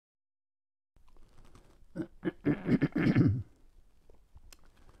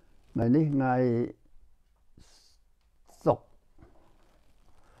ngàyនេះថ្ងៃសុក្រ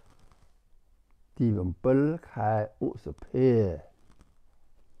ទី7 ខែឧសភា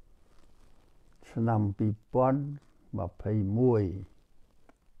ឆ្នាំ2021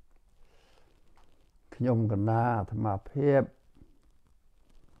ខ្ញុំកណាអាត្មាភាព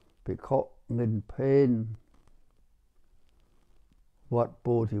ភិក្ខុនិនភេនវត្ត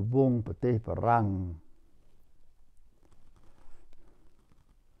ពោធិវង្សប្រទេសបារាំង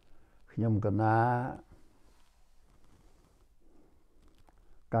ខ្ញុំកណា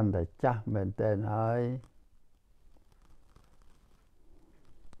កាន់តែចាស់មែនទែនហើយ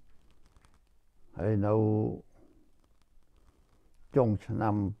នៅចុងឆ្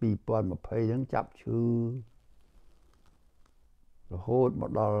នាំ2020ហ្នឹងចាប់ឈឺរហូតម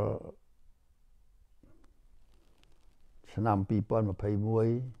កដល់ឆ្នាំ2021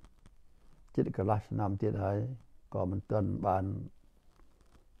ជិតកន្លះឆ្នាំទៀតហើយក៏មិនទាន់បាន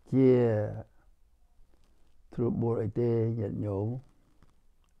ជាត្រួតបួលអីទេញាតិញោម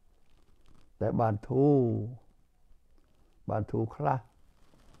តែបានធូរខ្លះ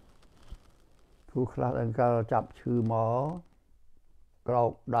អង្គការចាប់ឈឺមកក្រោ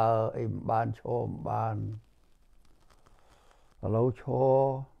កដើរអីមិនបានឈរមិនបានឥឡូវឈរ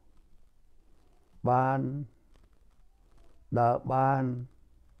បានដើរបា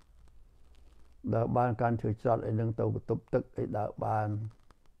នកាន់ឈើច្រត់អីនឹងទៅបន្ទប់ទឹកអីដើរបាន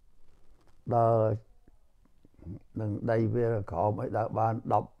ដើរនឹងដៃវាក្រោមអីដើរបាន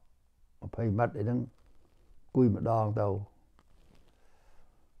10-20ម៉ែត្រអីហ្នឹងគួយម្ដងទៅ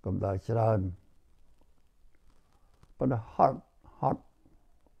កុំដើរច្រើនប៉ុន្តែហត់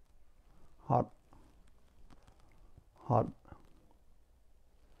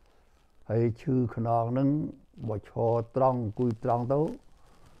ហើយឈឺខ្នងហ្នឹងបើឈរត្រង់អង្គុយត្រង់ទៅ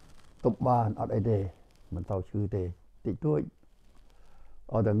ទប់បានអត់អីទេមិនទៅឈឺទេតិចតួច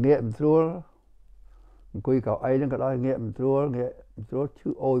អត់តែងាកមិនស្រួលអង្គុយកៅអីហ្នឹងក៏ដោយងាកមិនស្រួលឈឺ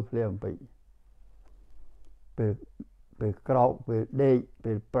អូយភ្លាមពេកពេលក្រោកពេលដេក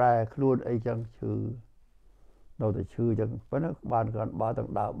ពេលប្រែខ្លួនអីចឹងឈឺនៅតែឈឺចឹងប៉ុន្តែបានទាំង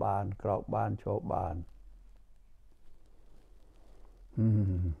ដើរបានក្រោកបានឈរបាន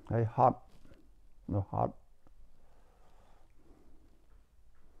ហើយហត់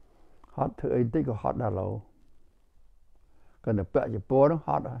ធ្វើអីតិចក៏ហត់ដល់ឡូវកាន់តែពាក់ជប៉ុនហ្នឹងហ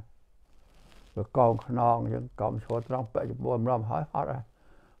ត់ហើយវាកោងខ្នងអញ្ចឹងកោងឈរត្រង់ពាក់ជប៉ុនម្ដងហើយហត់ហើយ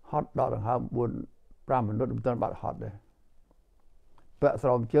ហត់ដល់ដង្ហើម4-5 មិនិតមិនទាន់បាត់ហត់ទេពាក់ស្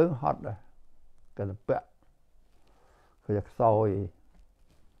រោមជើងហត់ដែរកាន់តែពាក់ឃើញខ្សោយ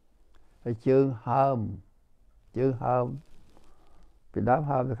ហើយជើងហើមពីដើម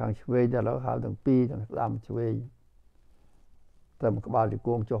ហើមទៅខាងឆ្វេងតែឥឡូវហើមទាំងពីរទាំងស្ដាំឆ្វេងតែក្បាលជង្គ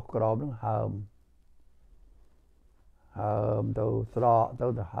ង់ចុះក្រោមហ្នឹងហើមទៅស្រកទៅ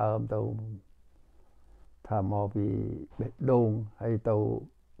ហើមទៅថាមកពីបេះដូងហើយទៅ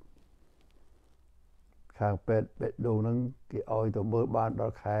ខាងពេទ្យបេះដូងហ្នឹងគេឲ្យទៅមើលបានដ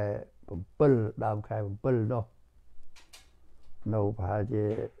ល់ខែ7ដើមខែ7នោះនៅប្រហែលជា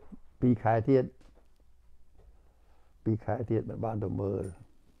2 ខែទៀតមិនបានទៅមើល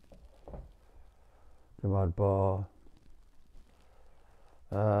ជំរាបព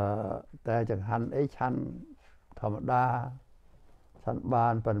តែចង្ហាន់អីឆាន់ធម្មតាឆាន់បា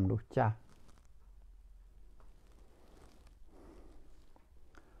នប៉ុន្តែមនុស្សចាស់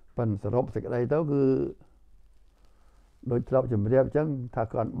ប៉ុន្តែសរុបសេចក្តីទៅគឺដូចធ្លាប់ជម្រាបអញ្ចឹងថា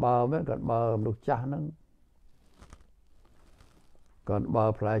គាត់បើមនុស្សចាស់ហ្នឹងគាត់បើ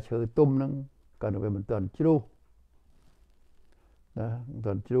ផ្លែឈើទុំហ្នឹងគាត់វាមិនទាន់ជ្រុះណាមិន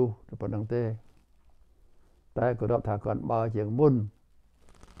ទាន់ជ្រុះតែប៉ុណ្្នឹងទេតែគាត់រាប់ថាគាត់បើជាងមុន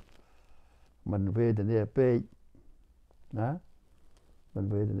មិនវេទនាពេកណាមិន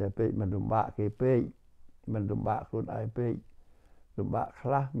វេទនាពេកមិនលំបាកគេពេកមិនលំបាកខ្លួនឯងពេកលំបាកខ្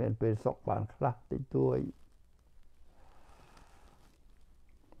លះមានពេលសុខបានខ្លះតិចតួច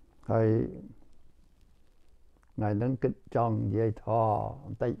ហើយថ្ងៃហ្នឹងគិតចង់និយាយធម៌ប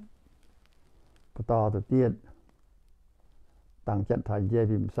ន្តិចបន្តទៅទៀតតាំងចិត្តថានិយាយ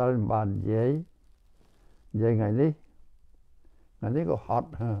ពីម្សិលមិនបាននិយាយថ្ងៃនេះក៏ហត់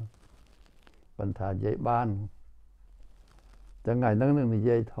ប៉ុន្តែនិយាយបានចឹងថ្ងៃហ្នឹងនឹងនិ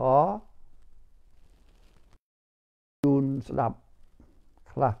យាយធម៌ជូនស្ដាប់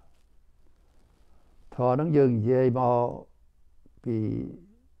ខ្លះធម៌ហ្នឹងយើងនិយាយមកពី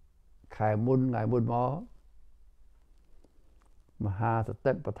ខែមុនថ្ងៃមុនមកមហាស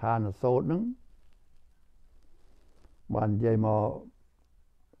តិប្បដ្ឋានសូត្រហ្នឹងបាននិយាយមក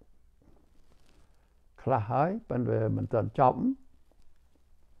ខ្លះហើយប៉ុន្តែមិនទាន់ចប់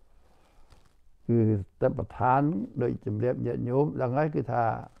គឺតែប្រឋានដូចជំរាបញាតិញោមដឹងហើយគឺថា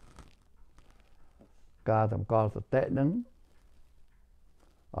ការតម្កល់សតិហ្នឹង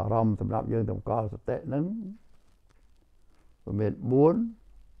អារម្មណ៍សម្រាប់យើងតម្កល់សតិហ្នឹងប្រមាណ4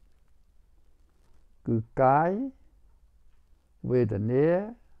គឺកាយវេទនា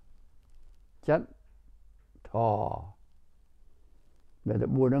ចិត្តធម៌មានតែ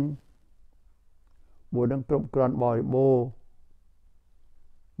4ហ្នឹងគ្រប់គ្រាន់បរិបូរណ៍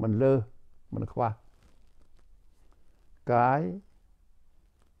មិនលើសមិនខ្វះកាយ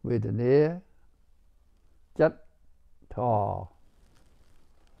វេទនាចិត្តធម៌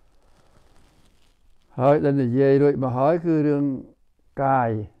ហើយដែលនិយាយរួចមកហើយគឺរឿងកាយ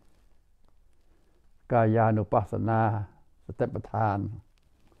កាយានុបស្សនាសតិប្បដ្ឋាន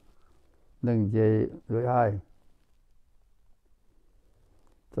នឹងនិយាយរួចហើយ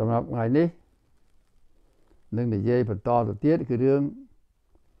សម្រាប់ថ្ងៃនេះនឹងនិយាយបន្តទៅទៀតគឺរឿង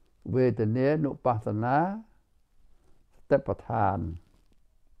វេទនានុបស្សនាសតិប្បដ្ឋាន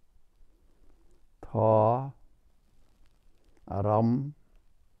ធម៌អារម្មណ៍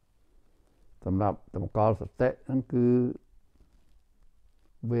សម្រាប់តម្កល់សតិហ្នឹងគឺ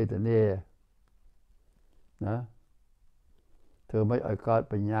វេទនាណាធ្វើម៉េចឲ្យកើត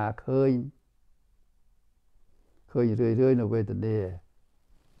បញ្ញាឃើញរឿយៗនៅវេទនា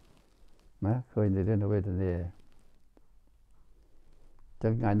ណាឃើញរឿយៗនៅវេទនាចឹ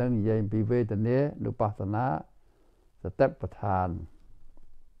ងថ្ងៃហ្នឹងនិយាយអំពីវេទនានុបស្សនាសតិប្បដ្ឋាន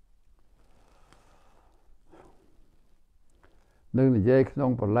នឹងនិយាយក្នុង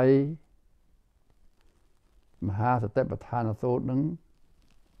បល័យមហាសតិប្បដ្ឋានសូត្រនឹង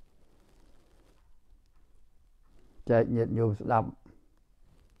ចែកញាតិញោមស្ដាប់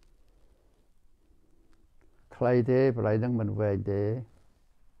ខ្លីទេបល័យនឹងមិនវែងទេ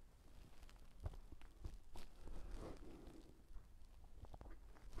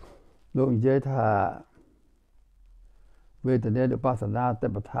លោកនិយាយថាវេទនានុបស្សនាសតិ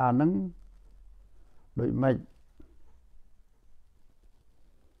ប្បដ្ឋានហ្នឹងដូចម៉េច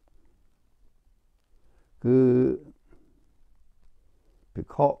គឺភិ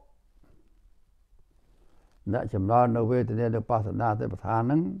ក្ខុអ្នកចំណល់នៅវេទនានុបស្សនាសតិប្បដ្ឋានហ្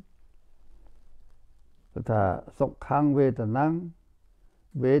នឹងគឺថាសុខខੰវេទនੰ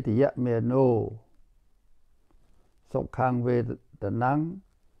វេទយមេណោសុខខੰវេទនੰ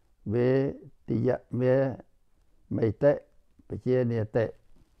វេទយមេតិបជានិតិ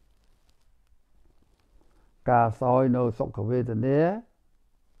ការសោយនៅសុខវេទនា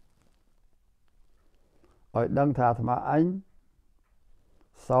ឲ្យដឹងថាអាត្មាអញ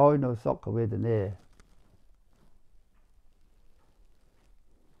សោយនៅសុខវេទនា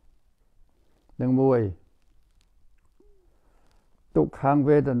នឹងមួយទុក្ខំ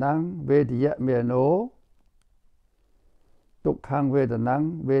វេទនំវេទយមេណោទុក្ខំវេទនំ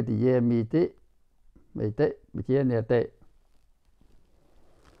វេទយេមិតិមេតិវិជានិតិ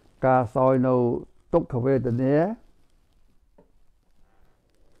ការសោយនៅទុក្ខវេទនា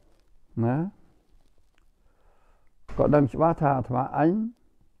ណាក៏ដឹងច្បាស់ថាអាត្មាអញ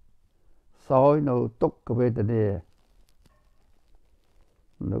សោយនៅទុក្ខវេទនា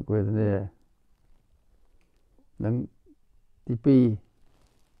នៅវេទនានឹងទី2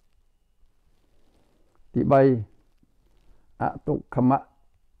ទី3អទុក្ខម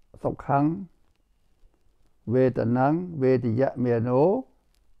សុខំវេទនំវេទយមេណោ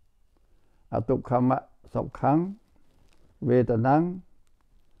អទុក្ខមសុខំវេទនំ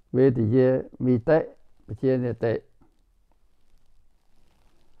វេទយេមិតិបជានិតិ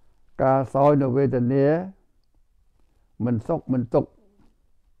ការសោយនៅវេទនាមិនសុខមិនទុក្ខ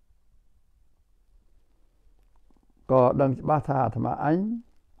ក៏ដឹងច្បាស់ថាអាត្មាអញ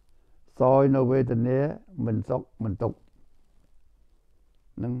សោយនៅវេទនាមិនសុខមិនទុក្ខ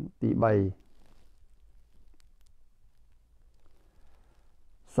នឹងទី3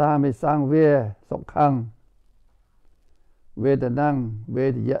សាមិសង្វេសុខំវេទនំវេ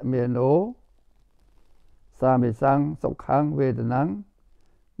ទយមេណោសាមិសង្សុខំវេទនំ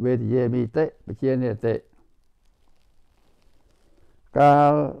វេទយេមិតិបជានិតិកា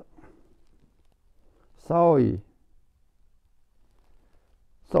រសោយ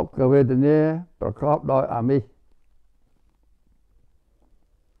សុខវេទនាប្រកបដោយអាមិស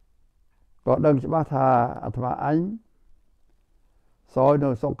ក៏ដឹងច្បាស់ថាអាត្មាអញសោយនៅ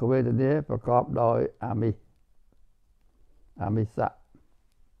សុខវេទនាប្រកបដោយអាមិស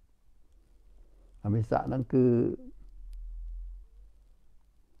ហ្នឹងគឺ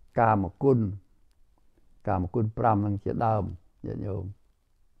កាមគុណ5ហ្នឹងជាដើមញាតិញោម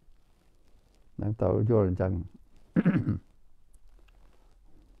នឹងទៅយល់អញ្ចឹង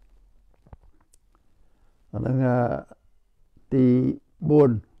អាហ្នឹងទី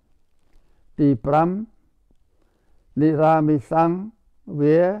4 ទី5និរាមិសੰ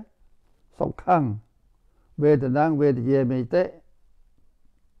វាសុខੰវេទនងវេទយេមិតិ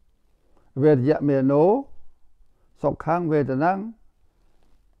វេទយមេណោសុខੰវេទនង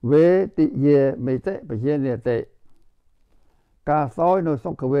វេទយេមិតិបជានិតិការសោយនៅ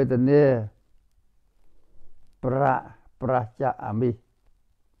សុខវេទនាប្រច្ចអាមិ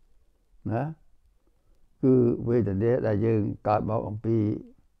ណាគឺវេទនាដែលយើងកើតមកអំពី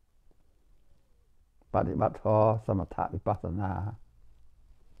បប្រតិបត្តិធម៌សមថវិបស្សនា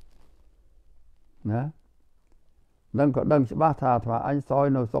ណានឹងក៏ដឹងច្បាស់ថាអាត្មាអញសោយ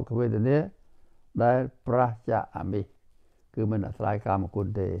នៅសុខវេទនាដែលប្រច្ចអាមិគឺមិនអាស្រ័យកាមគុណ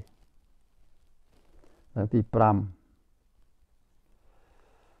ទេដល់ទី5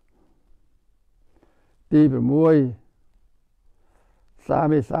ទី6សា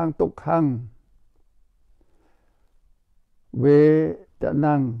មិសੰទុក្ខੰវេទន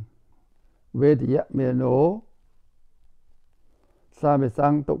ងវេទយមេណោសាមិសੰ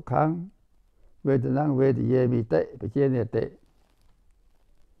ទុក្ខੰវេទនងវេទយេមិតិបជានិតិ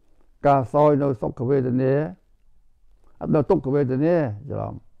ការសោយនៅសុខវេទនានៅទុក្ខវេទនាច្រ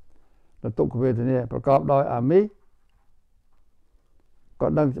ឡំនៅទុក្ខវេទនាប្រកបដោយអាមិក៏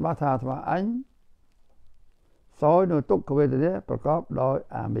ដឹងច្បាស់ថាអាត្មាអញសោយនៅទុក្ខវេទនាប្រកបដោយ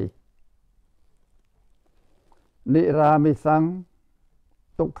អាមិនិរាមិសੰ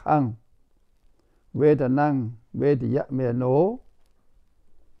ទុក្ខੰវេទនងវេទយមេណោ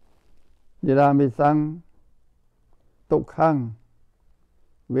និរាមិសੰទុក្ខੰ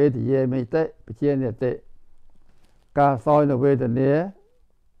វេទយេមិតិបជានិតិការសោយនៅវេទនា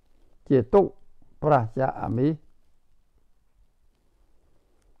ជាទុក្ខប្រច្ចអាមិ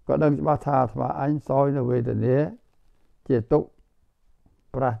ក៏ដឹងច្បាស់ថាអាត្មាអញសោយនៅវេទនាជាទុក្ខ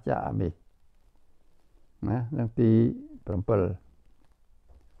ប្រច្ចអាមិណានឹងទី7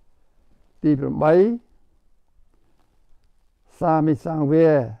ទី8សាមិសੰវា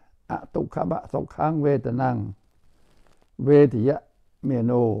អទុក្ខបសុខੰវេទនងវេទយមេ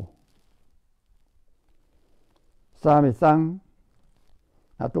ណោសាមិសੰ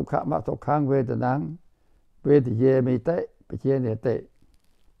អទុក្ខបសុខੰវេទនងវេទយេមិតិបជានិតិ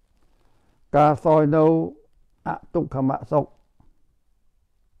ការសោយនៅអទុក្ខមសុខ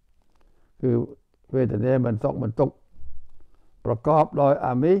គឺវេទនាមិនសុខមិនទុក្ខប្រកបដោយ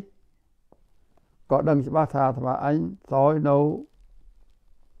អាមិក៏ដឹងច្បាស់ថាអាត្មាអញសោយនៅ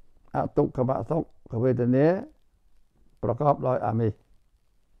អទុក្ខមសុខវេទនាប្រកបដោយអាមិ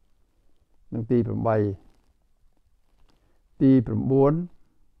នឹងទី8ទី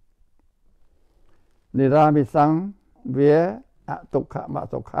9និរាមិសੰវាអទុក្ខម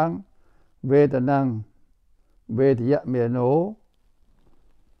សុខੰវេទនងវេទយមេណោ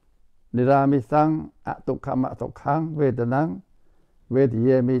និរាមិសੰអទុក្ខមសុខੰវេទនងវេទ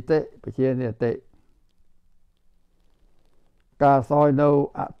យេមិតិបជានិតិការសោយនៅ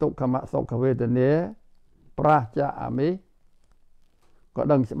អទុក្ខមសុខវេទនាប្រច្ចអាមិក៏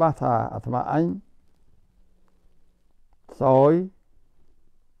ដឹងច្បាស់ថាអាត្មាអញសោយ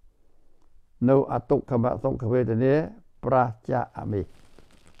នៅអទុក្ខមសុខវេទនាប្រច្ចអាមិ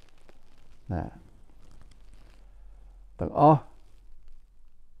ណាទាំងអស់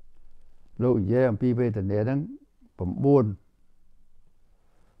លោកនិយាយអំពីវេទនាហ្នឹង9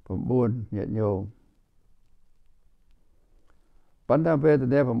ញាតិញោមប៉ុន្តែវេទ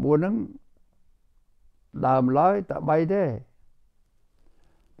នា9ហ្នឹងដើមឡើយតែ3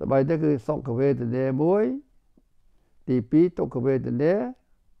ទេគឺសុខវេទនា1ទី2ទុក្ខវេទនា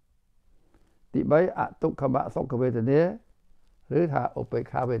ទី3អទុក្ខមសុខវេទនាឬថាឧបេក្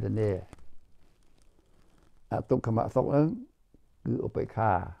ខាវេទនាអទុក្ខមសុខហ្នឹងគឺឧបេក្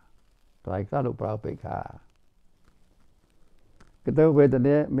ខាត្រៃខ្លះលោកប្រើឧបេក្ខាគឺទៅវេទ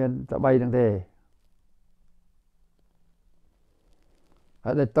នាមានតែ3ហ្នឹងទេ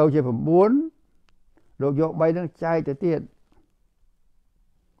ហើយដល់ទៅជា9លោកយក3ហ្នឹងចែកទៅទៀត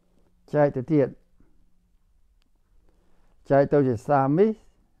ចែកទៅជាសាមិ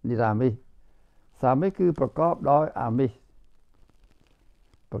និរាមិសាមិគឺប្រកបដោយអាមិ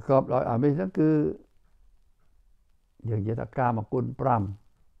ហ្នឹងគឺយើងនិយាយថាកាមគុណ5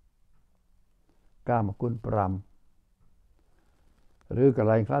ឬកន្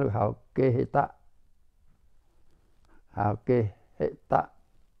លែងខ្លះហៅគេហេតៈ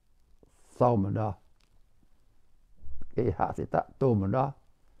សោមនស្សគេហសិតៈទោមនស្ស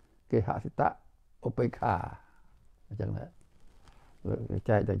គេហសិតៈឧបេក្ខាអញ្ចឹងណា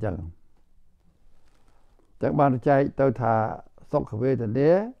ចែកទៅអញ្ចឹងបានចែកទៅថាសុខវេទនា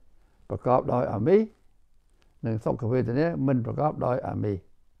ប្រកបដោយអាមិនិងសុខវេទនាមិនប្រកបដោយអាមិ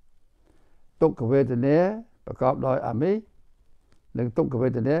ទុក្ខវេទនាប្រកបដោយអាមិ នឹងទុក្ខវេ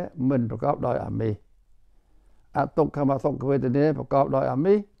ទនាមិនប្រកបដោយអាមិសអទុក្ខមសុខវេទនាប្រកបដោយអា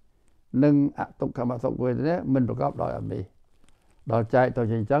មិសនិងអទុក្ខមសុខវេទនាមិនប្រកបដោយអាមិសដល់ចែកទៅ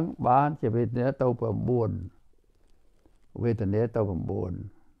ជាអញ្ចឹងបានជាវេទនាទៅ9វេទនាទៅ9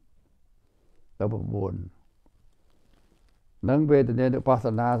នឹងវេទនានុបស្ស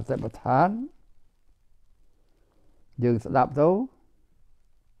នាសតិប្បដ្ឋានយើងស្ដាប់ទៅ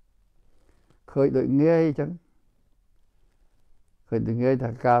ឃើញដូចងាយអញ្ចឹងឃើញដូចងាយថា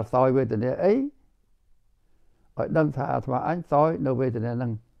ការសោយវេទនាអីឲ្យដឹងថាអាត្មាអញសោយនៅវេទនាហ្នឹ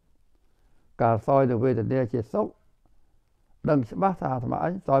ងការសោយនៅវេទនាជាសុខដឹងច្បាស់ថាអាត្មាអ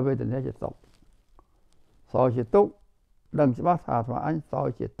ញសោយវេទនាជាសុខសោយជាទុក្ខដឹងច្បាស់ថាអាត្មាអញសោយ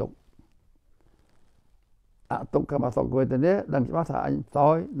ជាទុក្ខអទុក្ខមសុខវេទនាដឹងច្បាស់ថាអញសោ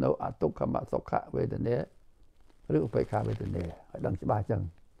យនៅអទុក្ខមសុខវេទនាឬឧបេក្ខាវេទនាឲ្យដឹងច្បាស់អញ្ចឹង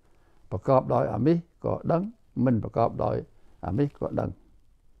ប្រកបដោយអាមិសក៏ដឹងមិនប្រកបដោយអាមិសក៏ដឹង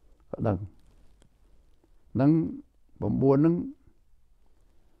នឹង9នឹង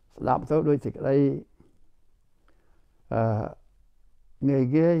ស្ដាប់ទៅដូចសេចក្តីងា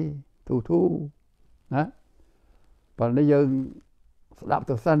យទូណាប៉ុន្តែយើងស្ដាប់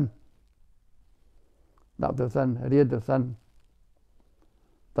ទៅសិនរៀនទៅសិន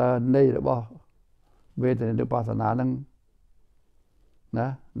តើនៃរបស់វេទនានុបស្សនានឹងណា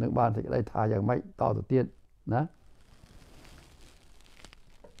នឹងបានសេចក្តីថាយ៉ាងម៉េចតទៅទៀតណា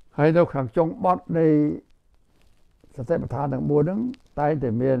ហើយនៅខាងចុងបទនៃសតិប្បដ្ឋានទាំង4ហ្នឹងតែងតែ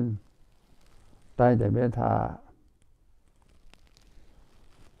មានថា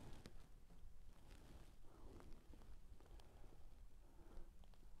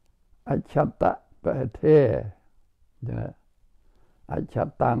អច្ឆតបហេធេអច្ឆ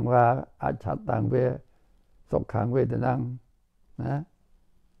តាំងវាអច្ឆតាំងវេសុខខាងវេទនាណា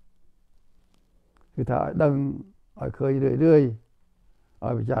គឺថាឲ្យដឹងឲ្យឃើញเรื่อยៗឲ្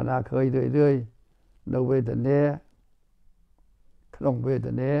យពិចារណាឃើញเรื่อยៗនៅវេទនាក្នុងវេទ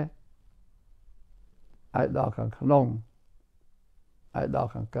នាឲ្យដល់ខាងក្នុងឲ្យដល់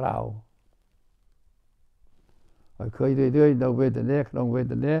ខាងក្រៅឲ្យឃើញเรื่อยៗនៅវេទនាក្នុងវេ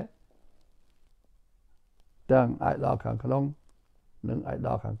ទនាទាំងឲ្យដល់ខាងក្នុងនិងឲ្យដ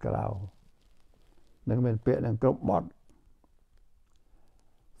ល់ខាងក្រៅនឹងមានពាក្យនឹងគ្រប់បទ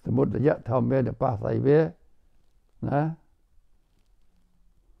សមុទយៈធម្មេនបស្ស័យវេណា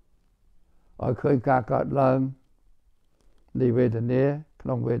ឲ្យឃើញការកើតឡើងនៃវេទនាក្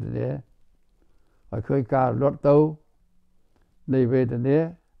នុងវេទនាឲ្យឃើញការរត់ទៅនៃវេទនា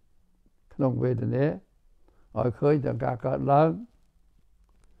ក្នុងវេទនាឲ្យឃើញទាំងការកើតឡើង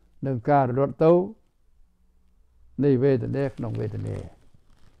និងការរត់ទៅនៃវេទនាក្នុងវេទនា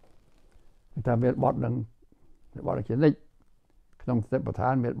តែមានបទនឹងបទជានិច្ចក្នុងសតិប្បដ្ឋា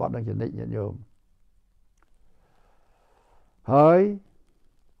នមានបទនឹងជានិច្ចញាតិញោមហើយ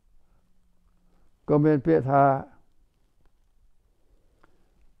ក៏មានពាក្យថា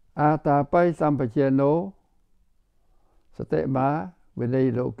អាតាបៃសម្បជេណូសតិមាវិន័យ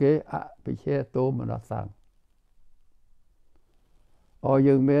លោកេអភិជេតោមនស្សੰឲ្យ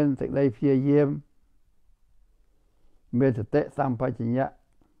យើងមានសេចក្តីព្យាយាមមានសតិសម្បជញ្ញៈ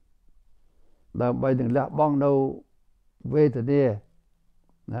ដើម្បីនឹងលះបង់នៅវេទនា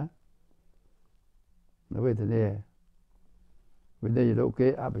ណានៅវេទនាវិន័យលោកេ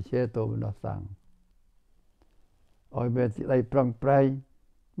អភិជេតោមនស្សੰឲ្យមានសេចក្តីប្រឹងប្រែង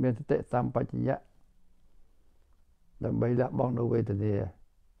មានសតិសម្បជញ្ញៈដើម្បីលះបង់នៅវេទនា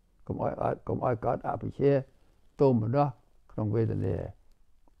កុំឲ្យកើតអភិជេតោមនស្សក្នុងវេទនា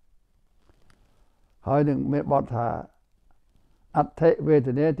ហើយនឹងមានបទថាអដ្ឋិវេទ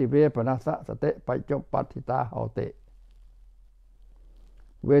នេតិវេបនស្សសតិបច្ចុប្បត្តិតាហោតិ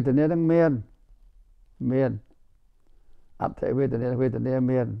វេទនានឹងមានអដ្ឋិវេទនា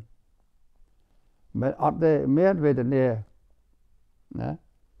មានមិនអត់ទេមានវេទនាណា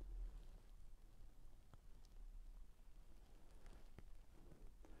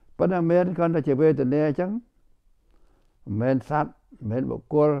ប៉ុន្តែមានគាត់តែជាវេទនាអញ្ចឹងមិនសត្វមិនបុគ្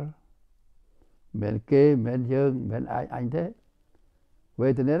គលមិនគេមិនយើងមិនអញទេវេ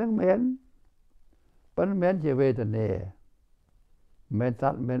ទនានឹងមានប៉ុន្តែមិនជាវេទនាមិនស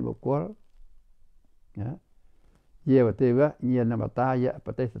ត្វមិនបុគ្គលណាយេវទេវៈញាណមតាយៈប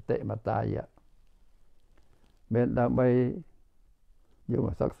តិសតិមតាយៈមានដើម្បីយកម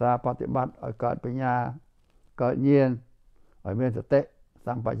កសិក្សាបប្រតិបត្តិឲ្យកើតបញ្ញាកើតញាណឲ្យមានសតិស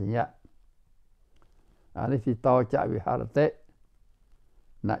ម្បជញ្ញៈអានេះសិតោចវិហរតិ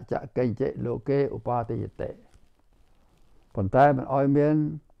ណចកិញ្ចិលោកេឧបាតិយតិប៉ុន្តែមិនឲ្យមា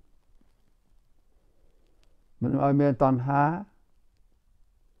នតណ្ហា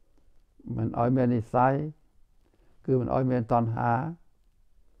មិនឲ្យមាននិស្ស័យ គឺមិនឲ្យមានតណ្ហា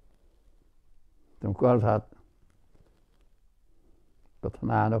សម្គាល់ថាប្រាថ្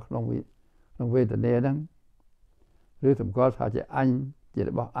នានៅក្នុងវេទនាហ្នឹងឬសម្គាល់ថាជាអញជារ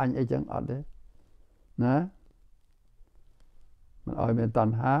បស់អញអីចឹងអត់ទេណាមិនឲ្យមានត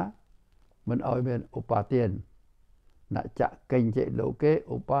ណ្ហាមិនឲ្យមានឧបាទានណចៈកិញ្ចេលោកេ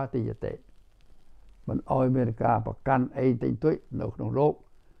ឧបាទិយតេមិនឲ្យមានការប្រកាន់អីតិចតួចនៅក្នុងโลก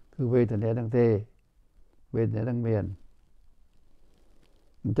គឺវេទនាហ្នឹងទេវេទនាហ្នឹងមាន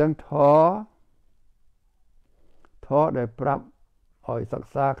អញ្ចឹងធម៌ដែលប្រាប់ឲ្យសិក្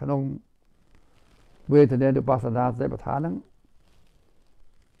សាក្នុងវេទនានុបស្សនាសតិប្បដ្ឋានហ្នឹង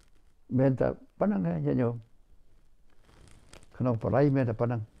មានតែប៉ុណ្្នឹងទេញាតិញោមក្នុងបរិយមានតែប៉ុ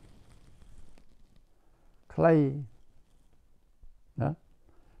ណ្្នឹងខ្លីណា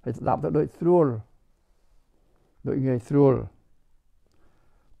ហើយស្ដាប់ទៅដូចស្រួលដូចងាយស្រួល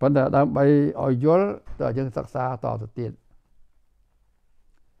ប៉ុន្តែដើម្បីឲ្យយល់តើយើងសិក្សាតទៅទៀត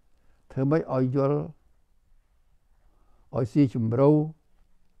ធ្វើម៉េចឲ្យយល់ឲ្យស៊ីជម្រៅ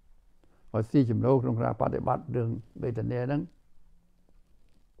ក្នុងការបប្រតិបត្តិរឿងវេទនាហ្នឹង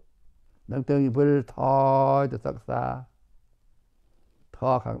នឹងទៅវិលថយទៅសិក្សាធ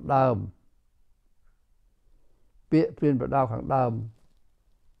ម៌ខាងដើមពាក្យព្រានប្រដៅខាងដើម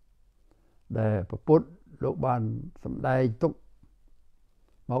ដែលព្រះពុទ្ធលោកបានសម្ដែងទុក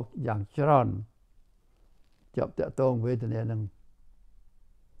មកយ៉ាងច្រើនជាប់តាក់ទងវេទនាហ្នឹង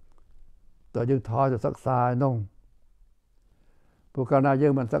តើយើងថយទៅសិក្សាឯនោះព្រោះកាលណាយើ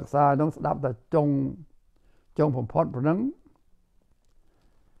ងមិនសិក្សាឯនោះស្ដាប់តែចុងបំផុតប៉ុណ្ណឹង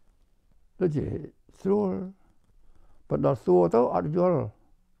ដូចជាស្រួលប៉ុន្តែសួរទៅអត់យល់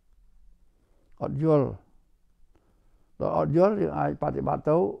ដល់អត់យល់យើងអាចបប្រតិបត្តិ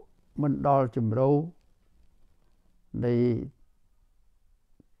ទៅមិនដល់ជំរៅនៃ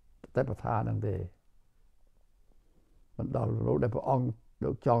តេបថាហ្នឹងទេមិនដល់រោគដែលព្រះអង្គលោ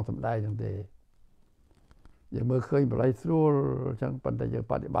កចង់សម្ដែងហ្នឹងទេយើងមើលឃើញបរិយស្រួលអញ្ចឹងប៉ុន្តែយើងប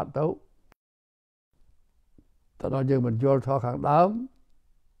ប្រតិបត្តិទៅដល់យើងមិនយល់ធម៌ខាងដើម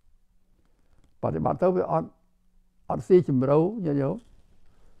បប្រតិបត្តិទៅវាអត់ស៊ីជំរៅញាតិញោម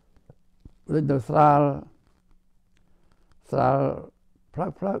ដូចទៅស្រាលផ្លា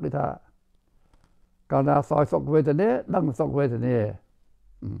ក់ដូចថាកាលណាសោយសុខវេទនាដឹងសុខវេទនា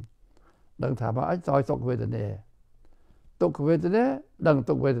ដឹងថាមកអញសោយសុខវេទនាទុក្ខវេទនាដឹង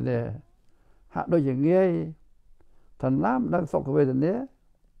ទុក្ខវេទនាហាក់ដូចជាងាយថាណាមដឹងសុខវេទនា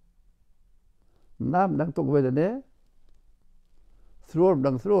ណាមដឹងទុក្ខវេទនាស្រួលមិន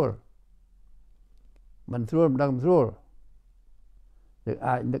ដឹងស្រួលមិនស្រួលមិនដឹងស្រួលយើង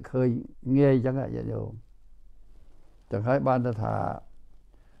អាចនឹកឃើញងាយអញ្ចឹងញាតិញោមចឹងហើយបានទៅថា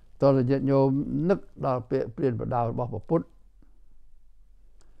តើញាតិញោមនឹកដល់ពាក្យព្រានប្រដៅរបស់ព្រះពុទ្ធ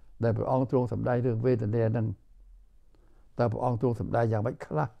ដែលព្រះអង្គទ្រង់សម្ដែងរឿងវេទនាហ្នឹងតើព្រះអង្គទ្រង់សម្ដែងយ៉ាងម៉េច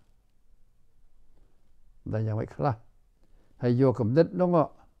ខ្លះហើយយកគំនិតហ្នឹង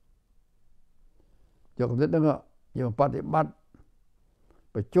យើងបប្រតិបត្តិ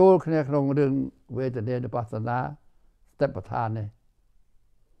បញ្ចូលគ្នាក្នុងរឿងវេទនានុបស្សនាសតិប្បដ្ឋាននេះ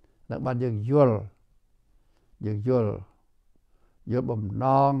នឹងបានយើងយល់បំណ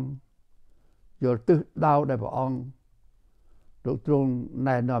ងយល់ទិសដៅដែលព្រះអង្គលោកទ្រង់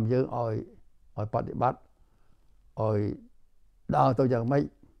ណែនាំយើងឲ្យបប្រតិបត្តិឲ្យដើរទៅយ៉ាងម៉េចឲ្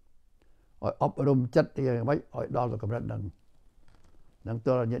យអប់រំចិត្តយ៉ាងម៉េចឲ្យដល់ទៅកម្រិតនឹងទ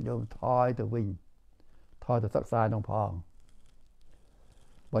ល់ញាតិញោមថយទៅវិញថយទៅសិក្សាក្នុងផង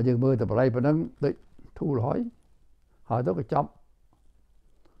បើយើងមើលតែបរិយប៉ុណ្ណឹងដូចធូរហើយទៅក៏ចប់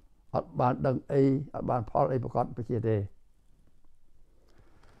អត់បានដឹងអីអត់បានផលអីប្រកបប្រជាទេ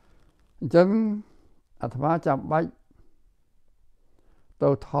អញ្ចឹងអាត្មាចាំបាច់ទៅ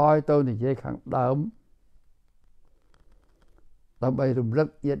ថយទៅនិយាយខាងដើមដើម្បីរំលឹក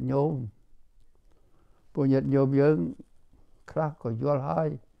ញាតិញោមពួកញាតិញោមយើងខ្លះក៏យល់ហើយ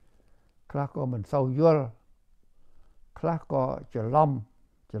ខ្លះក៏មិនសូវយល់ខ្លះក៏ច្រឡំ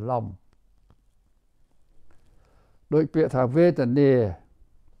ដោយពាក្យថាវេទនា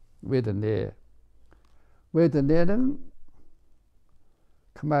ហ្នឹង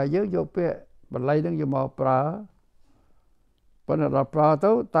ខ្មែរយើងយកពាក្យបាលីហ្នឹងយកមកប្រើប៉ុន្តែដល់ប្រើ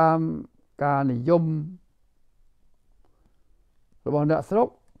ទៅតាមការនិយមរបស់អ្នកស្រុក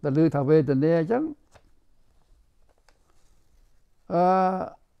តែឮថាវេទនាអញ្ចឹង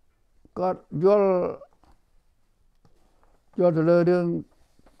គាត់យល់ទៅលើរឿង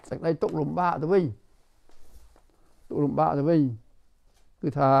សេចក្តីទុក្ខលំបាកទៅវិញគឺ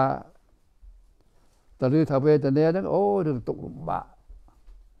ថាតើឬថាវេទនាហ្នឹងអូរឿងទុក្ខលំបាក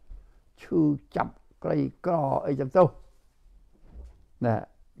ឈឺចាប់ក្រីក្រអីចឹងទៅណែ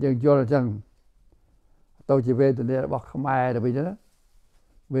យើងយល់អញ្ចឹងត ទៅជាវេទនារបស់ខ្មែរទៅវិញណា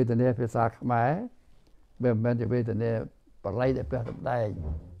វេទនាភាសាខ្មែរមិនមែនជាវេទនាបរិយដែលព្រះសម្ដែងអ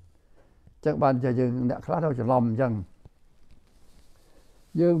ញ្ចឹងបានជាយើងអ្នកខ្លះទៅច្រឡំអញ្ចឹង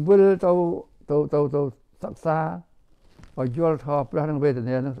យើងវិលទៅសិក្សាឲ្យយល់ថាព្រះនឹងវេទ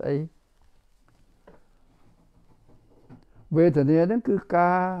នានឹងស្អីវេទនានឹងគឺ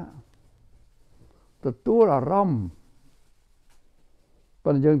ការទទួលអារម្មណ៍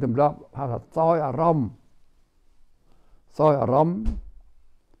ប៉ុន្តែយើងទម្លាប់ហៅថាសោយអារម្មណ៍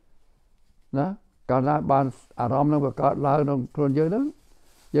ណាកាលណាបានអារម្មណ៍នឹងវាកើតឡើងក្នុងខ្លួនយើងហ្នឹង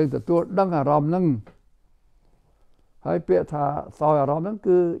យើងទទួលដឹងអារម្មណ៍ហ្នឹងហើយពាក្យថាសោយអារម្មណ៍ហ្នឹង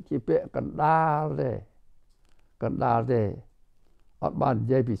គឺជាពាក្យកណ្ដាលទេអត់បាននិ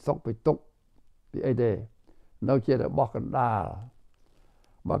យាយពីសុខពីទុក្ខពីអីទេនៅជារបស់កណ្ដាល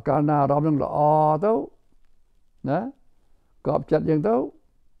បើកាលណាអារម្មណ៍ហ្នឹងល្អទៅណាកប់ចិត្តយើងទៅ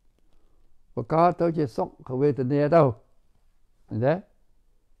បើកើតទៅជាសុខវេទនាទៅឃើញទេ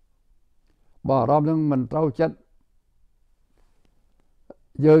បើអារម្មណ៍ហ្នឹងមិនត្រូវចិត្ត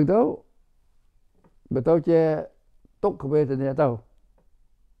យើងទៅបើទៅជាទុក្ខវេទនាទៅ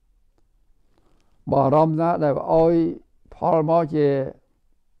បើអារម្មណ៍ណាដែលអោយផលមកជា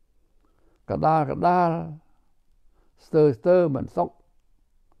កដាលស្ទើរមិនសុខ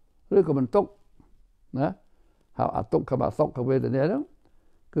ឬក៏មិនទុក្ខណាហើយអទុក្ខមកសុខវេទនាហ្នឹង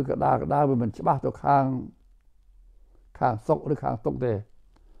គឺកដាលវាមិនច្បាស់ទៅខាងសុខឬខាងទុក្ខទេ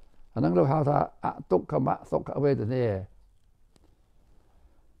អាហ្នឹងលោកហៅថាអទុក្ខមសុខវេទនា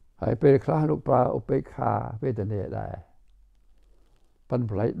ហើយពេលខ្លះលោកប្រើឧបេក្ខាវេទនាដែរប៉ុន្តែ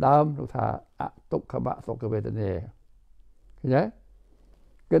ផ្លៃដើមលោកថាអទុក្ខមសុខវេទនាឃើញទេ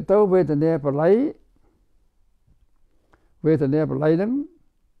គឺទៅវេទនាផ្លៃហ្នឹង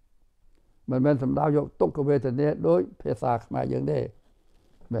មិនមែនសំដៅយកទុក្ខវេទនាដោយភាសាខ្មែរយើងទេ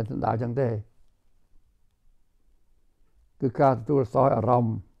មិនមែនសំដៅចឹងទេគឺការទទួលសោយអារម្ម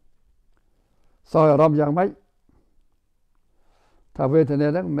ណ៍យ៉ាងម៉េចថាវេទនា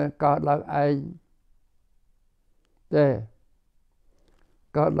ហ្នឹងមិនកើតឡើងឯងទេ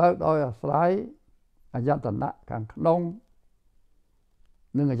កើតឡើងដោយអាស្រ័យអាយតនៈខាងក្នុង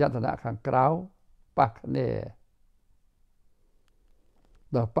និងអាយតនៈខាងក្រៅប៉ះគ្នា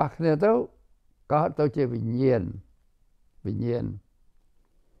ដល់ប៉ះគ្នាទៅកើតទៅជាវិញ្ញាណ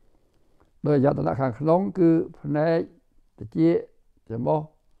ដោយអាយតនៈខាងក្នុងគឺភ្នែកត្រចៀកច្រមុះ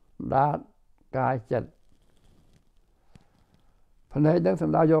ដាតកាយចិត្តភ្នែកនឹង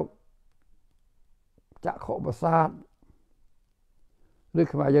សំដៅយកចក្ខុប្រសាទឬ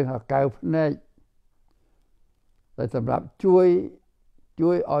ខ្មែរយើងហៅកែវភ្នែកដែលសម្រាប់ជួយ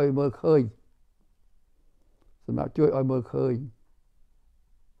ឲ្យមើលឃើញមិន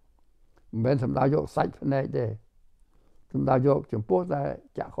មែនសំដៅយកសាច់ភ្នែកទេសំដៅយកចំពោះតែ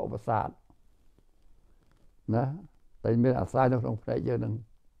ចក្ខុប្រសាទណាតែមានអាស្រ័យនៅក្នុងភ្នែកយើងនឹង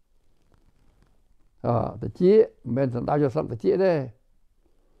តិចមិនមែនសំដៅយកសត្វតិចទេ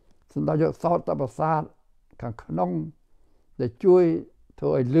សំដៅយកសោតប្រសាទខាងក្នុងដែលជួយធ្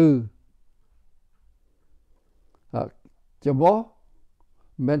វើឲ្យលឺច្រមុះ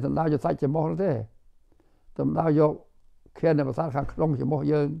មិនមែនសំដៅយកសាច់ច្រមុះទេសំដៅយកខៀនប្រសាទខាងក្នុងច្រមុះ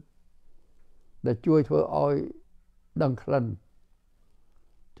យើងដែលជួយធ្វើឲ្យដឹងក្លិន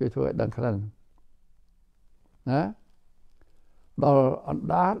ណាដល់អណ្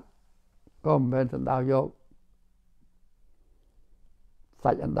ដាតក៏មិនមែនសំដៅយក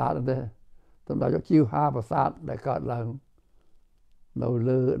សាច់អណ្ដាតទេសំដៅយកជីវហាប្រសាទដែលកើតឡើងនៅ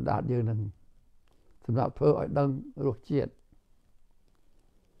លើអណ្ដាតយើងនឹងសម្រាប់ធ្វើឲ្យដឹងរសជាតិ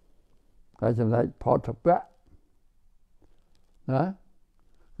ហើយចំណែកផតថពៈណា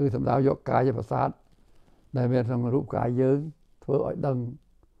គឺសំដៅយកកាយប្រសាទដែលមានក្នុងរូបកាយយើងធ្វើឲ្យដឹង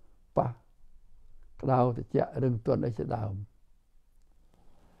ប៉ះក្តៅត្រជាក់រឹងទន់អីជាដើម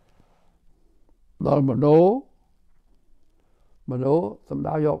ដល់មโนសំ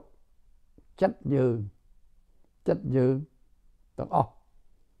ដៅយកចិត្តយើងទាំងអស់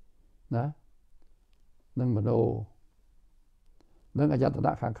ណានឹងមโนនឹងអាយត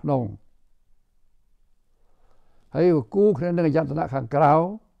នៈខាងក្នុងហើយគូគ្នានឹងអាយតនៈខាងក្រៅ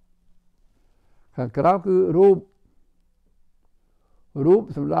គឺរូប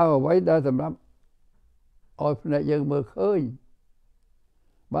សំដៅអ្វីដែលសម្រាប់ឲ្យភ្នែកយើងមើលឃើញ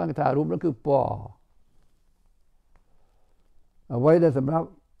បានគេថារូបនោះគឺពណ៌អ្វីដែលសម្រាប់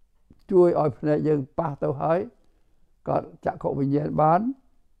ជួយឲ្យភ្នែកយើងប៉ះទៅហើយក៏ចក្ខុវិញ្ញាណបាន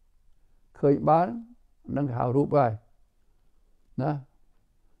ឃើញបាននឹងហៅរូបហើយណា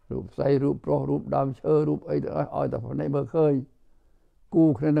រូបផ្សេងរូបប្រុសរូបដើមឈើរូបអីទៅឲ្យតែភ្នែកមើលឃើញគូ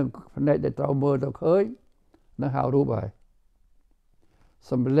គ្នានឹងភ្នែកដែលត្រូវមើលទៅឃើញនឹងហៅរូបហើយ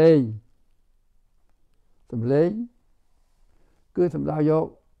សំឡេង សំឡេងគឺសំដៅយក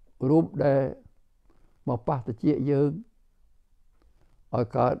រូបដែលមកប៉ះតិចយើងឲ្យ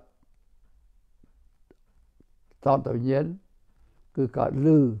កើតតតវិញ្ញាណគឺកើតឮ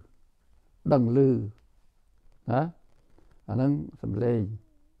ដឹងឮណាអាហ្នឹងសំឡេង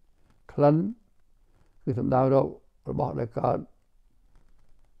ក្លិនគឺសំដៅរករបស់ដែលកើត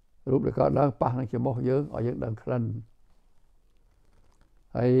រូបដែលកើតឡើងប៉ះនឹងច្រមុះយើងឲ្យយើងដឹងក្លិន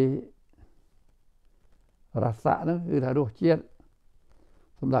ហើយរសៈហ្នឹងគឺថារសជាតិ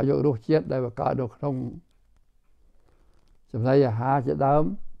សំដៅយករសជាតិដែលវាកើតនៅក្នុងចំណីអាហារជាដើម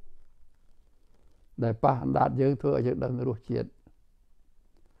ដែលប៉ះអណ្ដាតយើងធ្វើឲ្យយើងដឹងរសជាតិ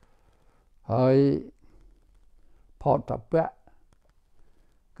ហើយផតតពៈ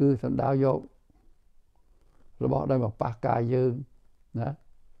គឺសំដៅយករបស់ដែលមកប៉ះកាយយើងណា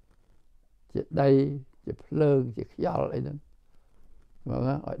ជាដីជាភ្លើងជាខ្យល់អីហ្នឹងមក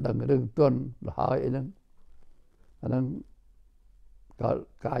ឲ្យដឹងរឿងទន់លហើយអីហ្នឹងអាហ្នឹងក៏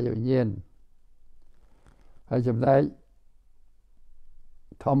កាយវិញ្ញាណហើយចំណែក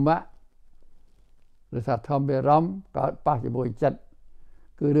ធម្មៈឬថាធម្មរមកើតប៉ះជាមួយចិត្ត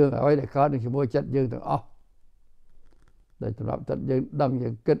គឺរឿងអ្វីដែលកើតនឹងជាមួយចិត្តយើងទាំងអស់ដែលសម្រាប់ចិត្តយើងដឹងយើ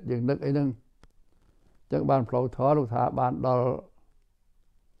ងគិតយើងនឹកអីហ្នឹងអញ្ចឹងបានផ្លូវធម៌លោកថាបានដល់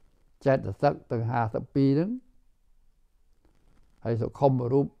ចេតសិកទាំង52ហ្នឹងហើយសុខុម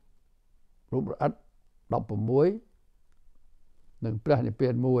រូបល្អិត16និងព្រះនិព្វា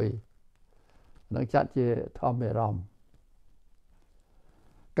ន1នឹងចាត់ជាធម្មរម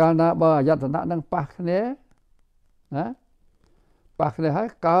កាលណាបើអាយតនៈនឹងប៉ះគ្នាណាប៉ះគ្នាហើយ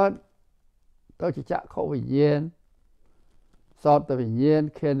កើតទៅជាចក្ខុវិញ្ញាណសោតវិញ្ញាណ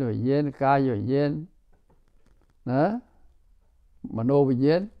ខេនវិញ្ញាណកាយវិញ្ញាណណាមโนវិញ្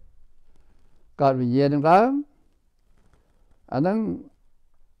ញាណកើតវិញ្ញាណនឹងឡើងអាហ្នឹង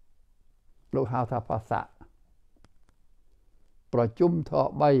លោកហៅថាភាសាប្រជុំធ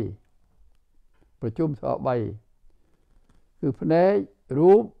ម៌3គឺភ្នែក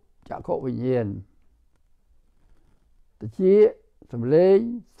រូបចក្ខុវិញ្ញាណតិចសំឡេង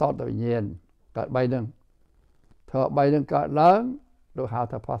សោតវិញ្ញាណកើត3ហ្នឹងធម៌3ហ្នឹងកើតឡើងលោកហៅ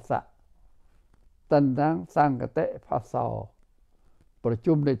ថាភាសាតណ្ដាំងសង្កតិភាសោប្រ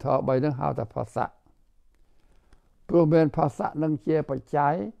ជុំនៃធម៌3ហ្នឹងហៅថាភាសាព្រោះមានភាសានឹងជាបច្ច័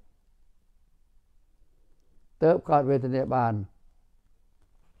យទើបកើតវេទនាបាន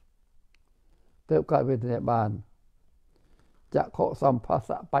ចក្ខុសម្ភា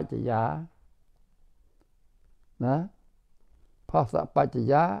សៈបច្ចយាណាភាសៈបច្ច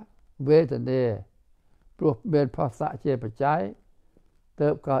យាវេទនាព្រោះមានភាសៈជាបច្ច័យទើ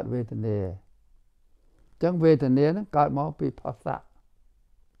បកើតវេទនាអញ្ចឹងវេទនាហ្នឹងកើតមកពីភាសៈ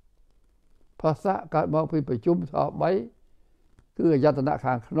កើតមកពីប្រជុំធម៌3គឺអាយតនៈ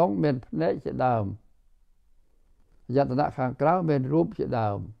ខាងក្នុងមានភ្នែកជាដើមអាយតនៈខាងក្រៅមានរូបជា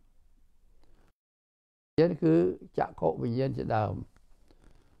ដើមគឺចក្ខុវិញ្ញាណជាដើម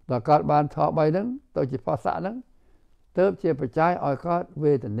ដល់កើតបានធម៌3ហ្នឹងទៅជាភាសៈហ្នឹងទើបជាបច្ច័យឲ្យកើត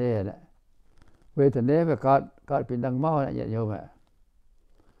វេទនាវេទនាវាកើតពីនឹងមកញាតិញោម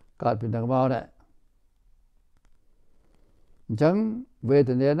កើតពីនឹងមកដែរអញ្ចឹងវេ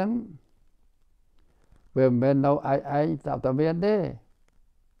ទនាហ្នឹងវាមិនមែននៅឯងតែមានទេ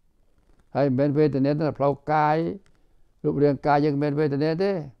ហើយមិនមែនវេទនានៅផ្លូវកាយរូបរាងកាយយើងមិនមែនវេទនា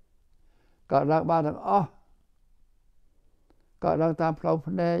ទេកើតឡើងបានទាំងអស់កើតឡើងតាមផ្លូវ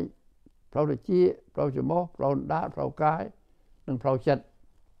ភ្នែកផ្លូវត្រចៀកផ្លូវច្រមុះផ្លូវដាតផ្លូវកាយនិងផ្លូវចិត្ត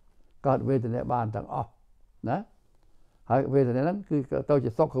កើតវេទនាបានទាំងអស់ណាហើយវេទនាហ្នឹងគឺទៅជា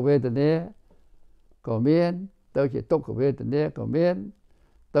សុខវេទនាក៏មានទៅជាទុក្ខវេទនាក៏មាន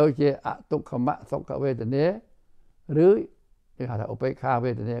ទៅជាអទុក្ខមសុខវេទនាឬគេហៅថាឧបេក្ខា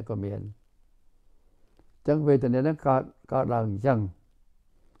វេទនាក៏មានអញ្ចឹងវេទនាហ្នឹងកើតឡើងអញ្ចឹង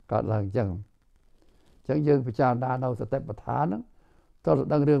យើងពិចារណានៅសតិប្បដ្ឋានហ្នឹងតើ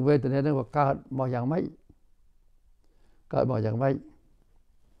ដឹងរឿងវេទនាហ្នឹងវាកើតមកយ៉ាងម៉េច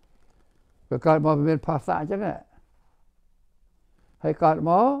វាកើតមកមានភាសាអញ្ចឹងហើយកើត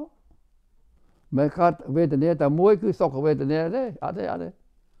មកមិនកើតវេទនាតែមួយគឺសុខវេទនាទេអត់ទេ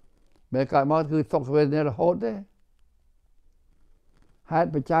មិនកើតមកគឺសុខវេទនារហូតទេហេតុ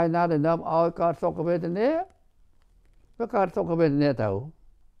បច្ច័យណាដែលនាំឲ្យកើតសុខវេទនាវាកើតសុខវេទនាទៅ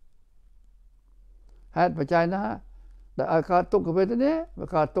ហេតុបច្ច័យណាដែលឲ្យកើតទុក្ខវេទនាវា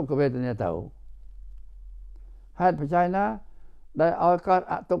កើតទុក្ខវេទនាទៅហេតុបច្ច័យណាដែលឲ្យកើត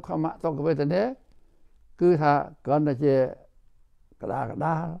អទុក្ខមសុខវេទនាគឺថាគ្រាន់តែជាកដា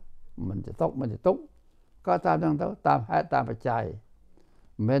លមិនជាទុក្ខក៏តាមហ្នឹងទៅតាមហេតុតាមបច្ច័យ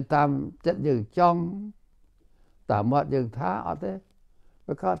មិនមែនតាមចិត្តយើងចង់តាមមាត់យើងថាអត់ទេ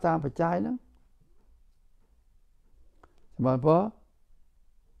វាកើតតាមបច្ច័យហ្នឹង mà có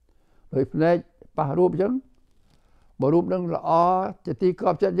rồi này pa rụp chứ bộ rụp đang là chỉ ti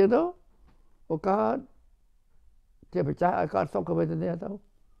cọp chân chứ đó có chỉ phải trái có xong cái vấn đề đâu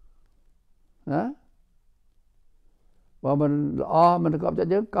hả mà mình mình cọp chân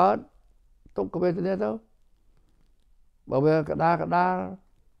chứ có tung cái vấn đề đâu bởi vì cái đa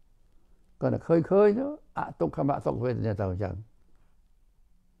còn là khơi nữa tung cái mạng xong cái vấn đề đâu chẳng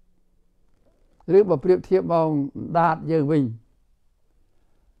หรือมาเปรียบเทียบมองดาดยืงวิ่ง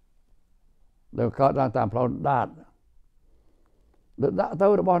เดี๋ยวเขาตามเราดาดเดี๋ยวดาดเท่า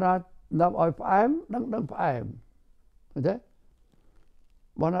เดี๋ยวบอกนะน้ำอ้อยไฟดังไฟเข้าใจ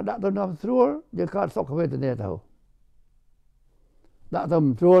บอกนะดาดตัวน้ำสั่วยังขาดสกเวทเนี่ยเท่าดาดตัว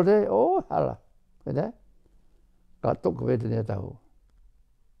สั่วเลยโอ้ฮัลโหลเข้าใจขาดสกเวทเนี่ยเท่า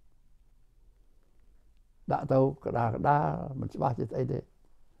ดาดเท่ากระดามันจะบ้าจิตไอ้เด้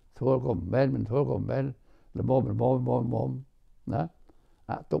thua cùng bên mình thua cùng bên là mồm đó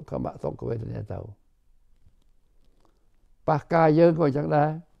tục các bạn tục về nhà tàu bạc cài dương coi chẳng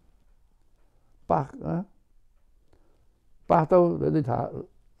đây bạc đó bạc tàu để đi thả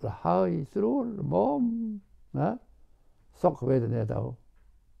là hơi xuống mồm đó sốc về nhà tàu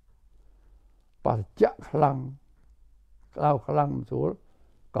bạc chắc lăng cao lăng xuống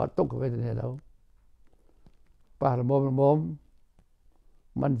có tục về nhà tàu bạc là mồm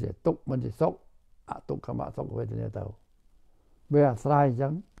มันจะตุกมันจะซกตุกขมะซกเวทนาเตาเวลาสลาย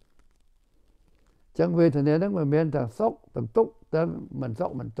จังเวทนานั้นมันเป็นแต่ซกแต่ตุกแต่มันซ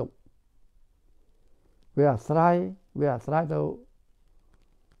กมันตุกเวลาสลายเตา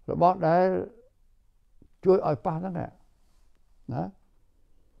ระบบได้ช่วยอ่อยปาทั้งนั้นนะ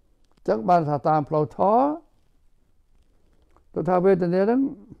จังบานตามเราท้อตัวท้าเวทนานั้น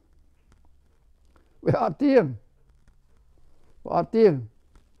เวลาเตียง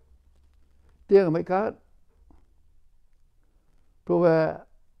tiếng mấy cái tôi về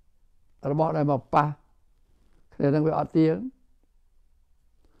bọn này mà pa nên đang về tiếng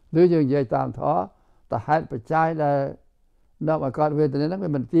nếu như vậy tạm thó ta hai phải trái là nó mà con về từ nên nó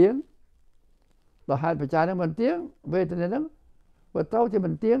mình tiếng ta hai phải trái nó mình tiếng về từ nên nó và tao cho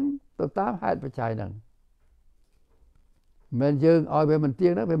mình tiếng tao tám hai phải trái nè mình dừng ở về mình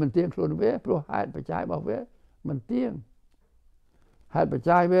tiếng đó về mình tiếng luôn về pro hai phải trái bảo vệ mình tiếng hai phải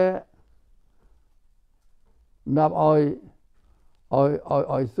trái về nằm oi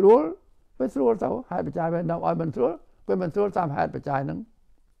xuống với xuống tao hai phải trái về nằm oi mình xuống tam hai phải trái nắng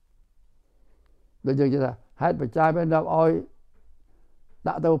bây giờ là hai phải trái về nằm oi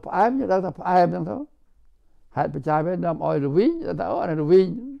đã tao phải như đang phải em chẳng thôi hai phải trái về nằm oi rồi ví tao này rồi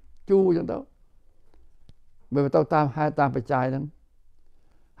ví chu chẳng thôi bây giờ tao tam phải trái nắng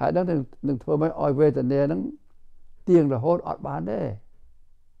hai đó đừng thôi mấy oi về từ nè nắng tiền là hốt ọt bán đấy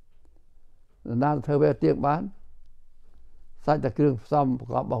น่าเธอไปเตียงบ้านใส่แต่เครื่องซ่อมประ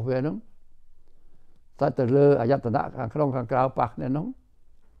กอบบอกเวน้องใส่แต่เรืออายัตนะข้างคลองข้างกลาวปักเนี่ยน้อง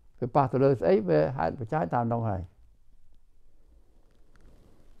ไปปักแต่เรือไอ้ไปหายไปใช้ตามน้องไห้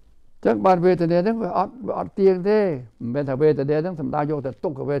จังบ้านเวทเนียนั่งไปอดเตียงเท่เป็นแต่เวทเนียนั่งทำตาโยแต่ตุ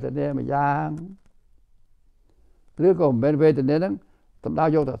กกับเวทเนียไม่ยางหรือก็เป็นเวทเนียนั่งทำตา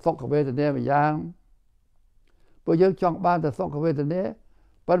โยแต่ซอกกับเวทเนียไม่ยางพอเยอะจ้องบ้านแต่ซอกกับเวทเนีย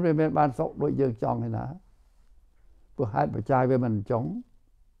ปัจจุบันบ้านสกโดยยืงจองให้นะเพื่อให้ประชายไปมันจง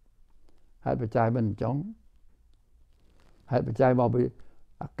ให้ประชายมันจงให้ประชายมองไป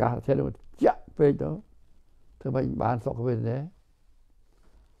อากาศเท่านั้นจะไปตัวทำไมบ้านสกเป็นเนี่ย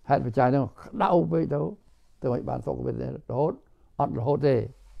ให้ประชายนั้นเดาไปตัวทำไมบ้านสกเป็นเนี่ยโหดอัดโหดเลย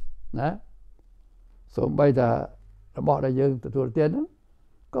นะสมไปแต่ระบบได้ยืงแต่ตัวเตี้ยนั้น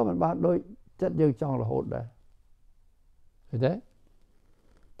ก็มันบ้านโดยจัดยืงจองโหดได้เห็นไหม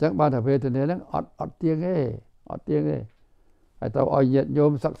จังบ้านถ้าเวทเนี่ยนั่งอดเตียงไอ้ตัวอ่อยเย็ดโย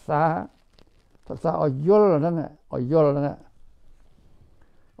มศักษาอ่อยยลนั่นแหละอ่อยยลเ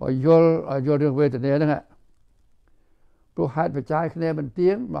รื่องเวทเนี่ยนั่นแหละตัวหายไปใจคะแนนมันเตี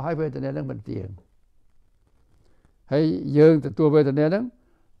ยงมาให้เวทเนี่ยนั่งมันเตียงให้ยืงแต่ตัวเวทเนี่ยนั่ง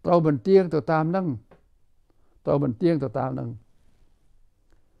ตัวมันเตียงตัวตามนั่งตัวมันเตียงตัวตามนั่ง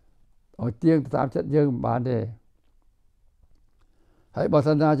อ่อยเตียงตัวตามจัดยืงบ้านเด้hãy bảo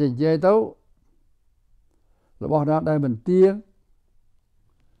thân ra trình dây tấu là bảo ra đây mình tiếng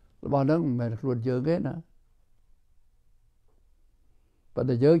là bảo nó mình luôn dơ cái nữa và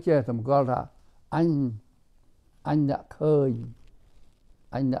để dơ chơi thì gọi là anh đã khơi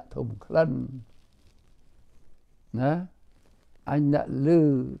anh đã thùng khăn nè anh đã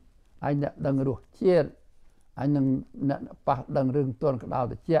lư anh đã đằng ruột chết anh đã bạc đằng rừng tuần cái đào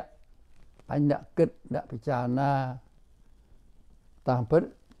để chết anh đã kịch đã bị trà naตามเพิ่น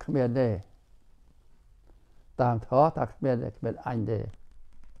เขมรได้ តាមធម៌ថាគ្មានអញទេ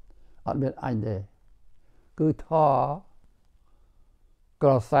អត់មានអញទេគឺធម៌ក្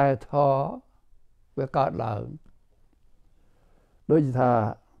រសែធម៌វាកើតឡើងដូចថា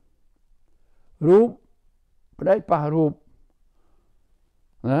រូបផ្ដេកប៉ះរូប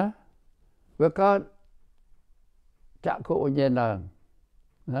ណាវាកើតចក្ខុវិញ្ញាណឡើង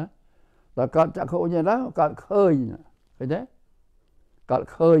ណាដល់កើតចក្ខុវិញ្ញាណឡើងកើតឃើញឃើញទេកើត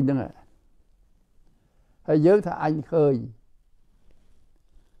ឃើញហ្នឹងហើយយើងថាអញឃើញ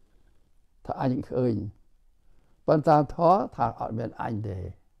ប៉ុន្តែធម៌ថាអត់មានអញទេ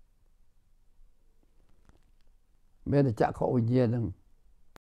មានតែចក្ខុវិញ្ញាណហ្នឹង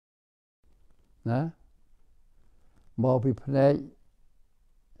ណាមកពីភ្នែក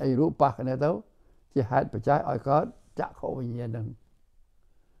អីរូបប៉ះគ្នាទៅជាហេតុបច្ច័យឲ្យកើតចក្ខុវិញ្ញាណហ្នឹង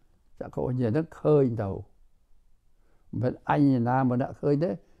ចក្ខុវិញ្ញាណហ្នឹងឃើញទៅមិនអញណាមកអ្នកឃើញ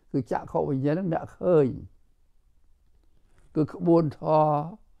ទេគឺចក្ខុវិញ្ញាណហ្នឹងអ្នកឃើញគឺក្បួនធម៌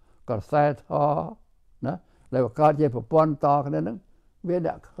ក្រសែធម៌ណាដែលកើតជាប្រព័ន្ធតគ្នាហ្នឹងវា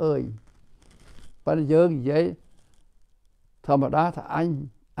អ្នកឃើញប៉ុន្តែយើងនិយាយធម្មតាថាអញ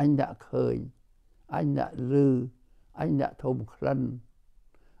អ្នកឃើញអញអ្នកឮអញអ្នកធំក្លិន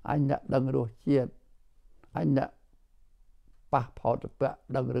អញអ្នកដឹងរសជាតិអញអ្នកប៉ះផោតពៈ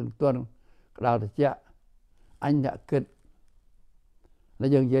ដឹងរឿងទន់ក្តៅត្រជាក់អញអ្នកគិតแล้ว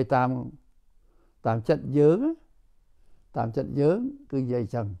យើងនិយាយតាមចិត្តយើងគឺនិយាយ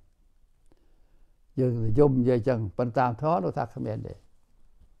ចឹងយើងនិយមនិយាយចឹងប៉ុន្តែតាមធម៌នោះថាគ្មានទេ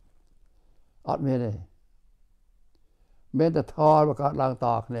អត់មានទេមានតែធម៌វាកើតឡើងត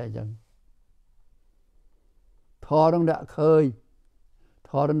គ្នាចឹងធម៌នឹងអ្នកឃើញ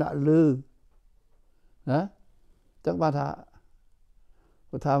ធម៌នឹងអ្នកឮណាចឹងបាន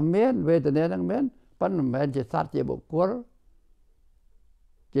ថាមានវេទនានឹងមានប៉ុន្តែមិនមែនជាសត្វជាបុគ្គល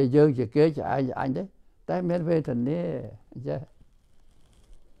ជាយើងជាគេជាឯងជាអញទេតែមានវេទនាអញ្ចឹង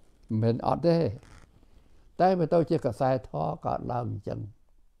មិនអត់ទេតែវាទៅជាកសែធម៌កើតឡើងអញ្ចឹង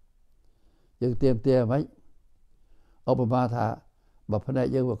យើងទៀមទាមិនឧបមាថាបើភ្នែក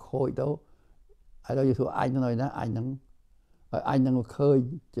យើងវាខូចទៅហើយដល់យើងធ្វើអញហ្នឹងណាអញហ្នឹងហើយអញហ្នឹងឃើញ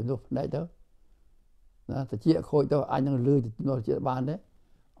ជំនួសភ្នែកទៅណាតិចខូចទៅអញហ្នឹងលឺជំនួសជាបានទេ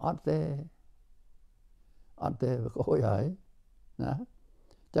អត់ទេវាខូចហើយណាអ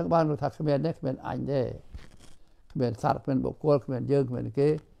ញ្ចឹងបានថាគ្មានទេគ្មានអញទេគ្មានសត្វគ្មានបុគ្គលគ្មានយើងគ្មានគេ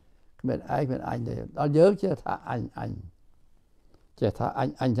គ្មានឯងគ្មានអញទេដល់យើងចេះថាអញចេះថាអញ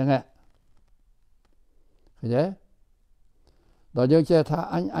អញ្ចឹងហ៎ឃើញទេដល់យើងចេះថា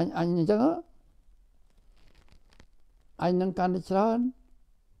អញអញ្ចឹងអញនឹងកាន់តែច្រើន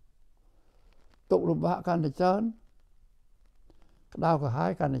ទុក្ខលំបាកកាន់តែច្រើនក្តៅក្រហាយ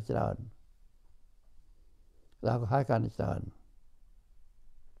កាន់តែច្រើន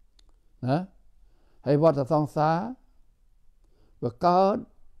ណាហើយវដ្តសង្សារវាកើត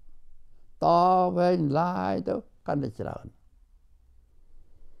តវែងឡាយទៅកាន់តែច្រើន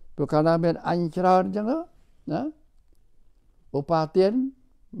ព្រោះកាលណាមានអញច្រើនអញ្ចឹងណាឧបាទាន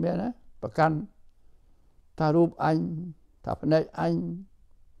មានណាប្រកាន់ថារូបអញថាភ្នែកអញ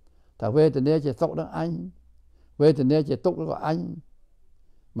ថាវេទនាជាសុខនឹងអញវេទនាជាទុក្ខនឹងអញ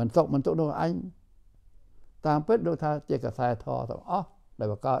មិនសុខមិនទុក្ខនឹងអញតាមពិតដូចថាជាកសែធម៌ទាំងអស់ដែល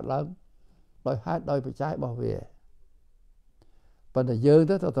បង្កើតឡើងដោយហេតុដោយបច្ច័យរបស់វាប៉ុន្តែយើង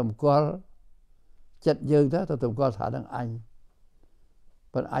ទៅតម្កល់ចិត្តយើងទៅតម្កល់ថានឹងអញ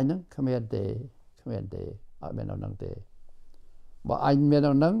ប៉ុន្តែអញហ្នឹងគ្មានទេអត់មាននៅហ្នឹងទេបើអញមាន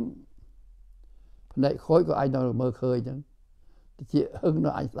នៅហ្នឹងភ្នែកខូចក៏អញនៅមើលឃើញអញ្ចឹងតិចហឹងនៅ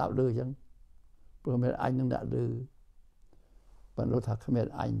អញស្ដាប់ឮអញ្ចឹងព្រោះមានអញនឹងដាក់ឮប៉ុន្តែថាគ្មាន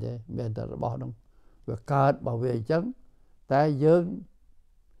អញទេមានតែរបស់ហ្នឹងវាកើតរបស់វាអញ្ចឹងតែយើង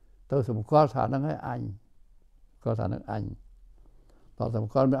ទៅសម្គាល់ថាហ្នឹងឯងអញគាត់ថាហ្នឹងអញតោះស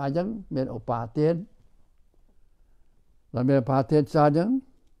ម្គាល់មានអញអញ្ចឹងមានឧបាទានដល់មានឧបាទានច្រើនអញ្ចឹង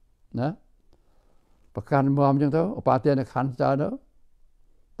ណាប្រកាន់មុំអញ្ចឹងទៅឧបាទានខណ្ឌច្រើនទៅ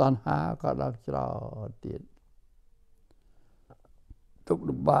តណ្ហាក៏ដល់ច្រើនទៀតទុក្ខ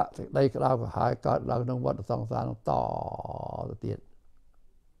លំបាកសេចក្តីក្តៅក្រហាយកើតឡើងក្នុងវដ្តសង្សារនោះតទៅទៀត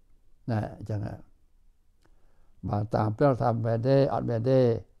ណាអញ្ចឹងបានតាមប្រថាមែនទេអត់មែនទេ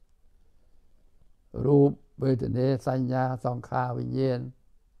រូបវេទនាសញ្ញាសង្ខារវិញ្ញាណ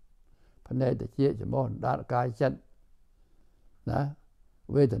ភ្នែកតិចច្រមុះដាតកាយចិត្តណា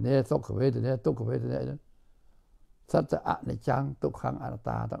វេទនាសុខវេទនាទុក្ខវេទនាសត្វអនិច្ចំទុក្ខំអនត្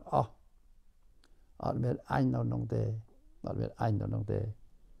តាទាំងអស់អត់មានអញនៅក្នុងទេ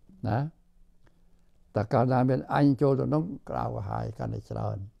ណាតែកាលណាមានអញចូលទៅក្នុងក្រៅក្រហាយកាន់តែច្រើ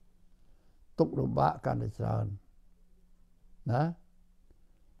នទុក្ខលំបាកកាន់តែច្រើនណា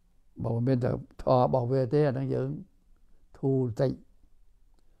បើមានតែធម៌របស់វាទេអាហ្នឹងយើងធូរបន្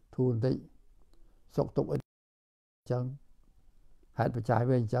តិចសុខទុក្ខអីចឹងហេតុបច្ច័យ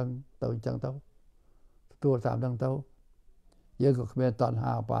វាអញ្ចឹងទៅទទួលតាមហ្នឹងទៅយើងក៏គ្មានតណ្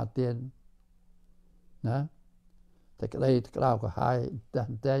ហាឧបាទានណាតែក្តីក្តៅក្រហាយ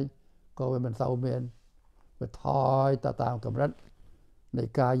តែក៏វាមិនសូវមានវាថយទៅតាមកម្រិតនៃ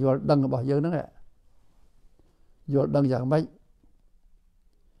ការយល់ដឹងរបស់យើងហ្នឹងយល់ដឹងយ៉ាងម៉េច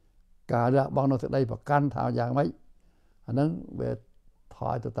ការលះបង់នៅសេចក្តីប្រកាន់ថាយ៉ាងម៉េចអាហ្នឹងវាថ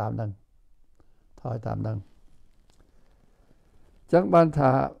យទៅតាមហ្នឹងចឹងបាន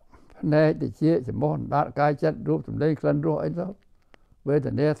ថាភ្នែកតិចច្រមុះអណ្ដាតកាយចិត្តរូបសម្លេងក្លិនរសអីទៅវេទ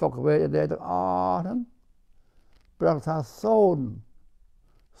នាសុខវេទនាទាំងអស់ហ្នឹងប្រកថាសូន្យ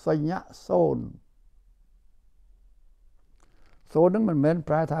សញ្ញៈសូន្យហ្នឹងមិនមែន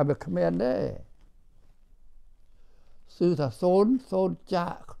ប្រែថាវាគ្មានទេគឺថាសូន្យចា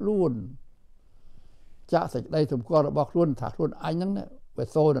ក់ខ្លួនចាក់សេចក្តីសម្គាល់របស់ខ្លួនថាខ្លួនអញហ្នឹងវា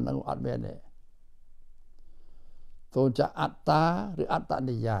សូន្យហ្នឹងអត់មានទេសូន្យចាក់អត្តាឬអត្ត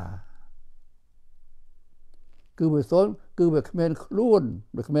និយាគឺវាសូន្យគឺវាគ្មានខ្លួន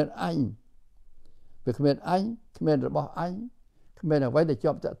វាគ្មានអញវាគ្មានអញគ្មានរបស់អញគ្មានអ្វីដែល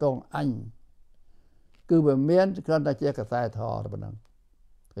ជាប់តាក់ទងអញគឺវាមានគ្រាន់តែជាកសែធម៌តែប៉ុណ្ណឹង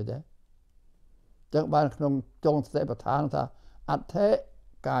ឃើញទេចឹងបានក្នុងចុងសតិប្បដ្ឋានថាអដ្ឋិ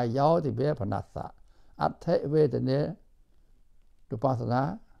កាយោទិវេបណស្សៈអដ្ឋិវេទនារូបស្សនា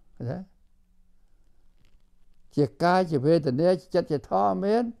ឃើញទេជាកាយជាវេទនាជាចិត្តជាធម៌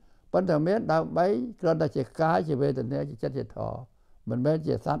មានប៉ុន្តែមានដើម្បីគ្រាន់តែជាកាយជាវេទនាជាចិត្តជាធម៌មិនមែន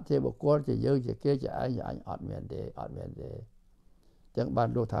ជាសត្វជាបុគ្គលជាយើងជាគេជាឯងអញអត់មានទេចឹងបាន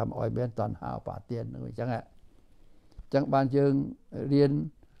លោកថាមកឲ្យមានតណ្ហាឧបាទានហ្នឹងអញ្ចឹងបានយើងរៀន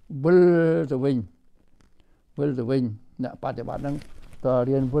វិលទៅវិញអ្នកបប្រតិបត្តិហ្នឹងតើ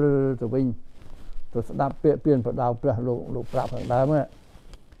រៀនវិលទៅវិញទៅស្ដាប់ពាក្យពៀនប្រដៅព្រះលោកប្រាប់ខាងដើម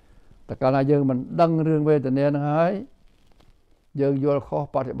តែកាលណាយើងមិនដឹងរឿងវេទនាហ្នឹងហើយយើងយល់ខុសប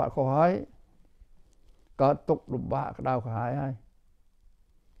ប្រតិបត្តិខុសហើយកើតទុក្ខលំបាកក្តៅក្រហាយហើយ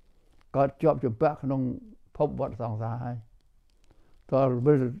កើតជាប់ជំពាក់ក្នុងភពវដ្តសង្សារហើយតើ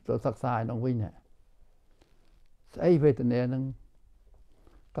វិលទៅសិក្សាឯនោះវិញស្អីវេទនាហ្នឹង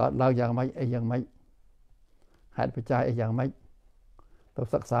កើតឡើងយ៉ាងម៉េចអីយ៉ាងម៉េចហេតុបច្ច័យអីយ៉ាងម៉េចទៅ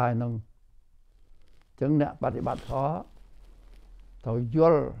សិក្សាឯនោះអញ្ចឹងអ្នកបប្រតិបត្តិធម៌ត្រូវយ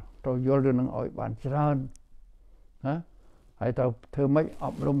ល់រឿងនឹងឲ្យបានច្រើនណាហើយទៅធ្វើម៉េចអ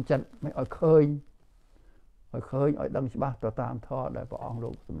ប់រំចិត្តមិនឲ្យឃើញឲ្យដឹងច្បាស់ទៅតាមធម៌ដែលព្រះអង្គលោ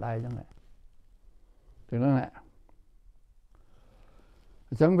កសម្ដែងហ្នឹងចឹងហ្នឹងអ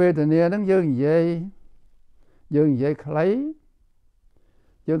ញ្ចឹងវេទនាហ្នឹងយើងនិយាយខ្លី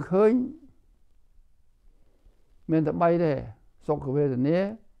យើងឃើញមានតែ3ទេសុខវេទនា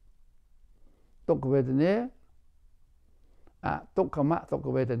ទុក្ខវេទនាអទុក្ខមសុខ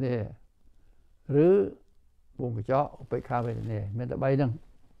វេទនាឬវងកញ្ចក់ឧបេក្ខាវេទនាមានតែ3ហ្នឹង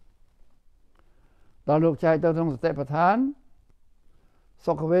ដល់លោកចែកទៅក្នុងសតិប្បដ្ឋាន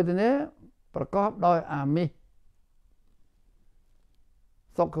សុខវេទនាប្រកបដោយអាមិស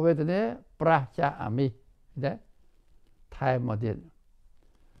សុខវេទនាប្រះចាកអាមិសទេថែមមកទៀត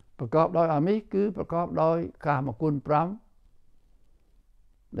ប្រកបដោយអាមិសគឺប្រកបដោយកាមគុណ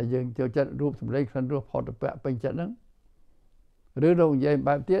5ដែលយើងចូលចិត្តរូបសម្លេងក្លិនរសផុតពៈពេញចិត្តហ្នឹងឬលោកនិយាយ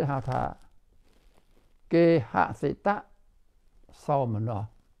បែបទៀតហៅថាគេហសិតៈសោមនស្ស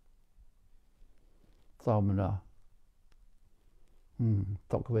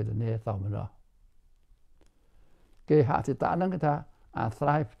ទុក្ខវេទនាសោមនស្សគេហសិតៈហ្នឹងគឺថាអាស្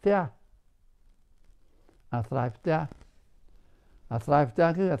រ័យផ្ទះគឺអាស្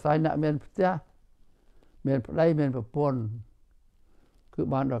រ័យអ្នកមានផ្ទះមានប្តីមានប្រពន្ធគឺ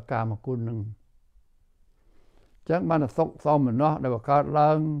បានដល់កាមគុណហ្នឹងអញ្ចឹងបានសុខសោមនស្សដែលកើត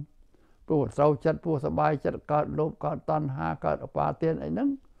ឡើងព្រោះត្រូវចិត្តព្រោះសบายចិត្តកើតលោភកើតតណ្ហាកើតឧបាទានអីហ្នឹង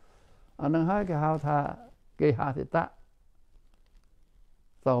អាហ្នឹងហើយគេហៅថាគេហសិតៈ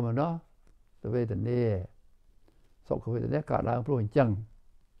សោមនស្សវេទនាសុខវេទនាកើតឡើងព្រោះអញ្ចឹង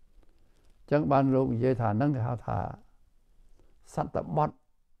បានលោកនិយាយថាហ្នឹងគេហៅថាសត្តបទ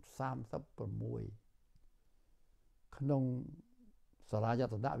36ក្នុងសារាយត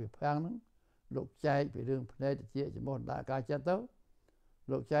នៈវិភាំងហ្នឹងលោកចែកពីរឿងភ្នែកតិចច្រមុះអណ្ដាតកាយចិត្តទៅ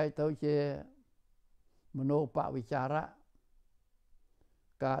លោកចែកទៅជាមនោបវិចារៈ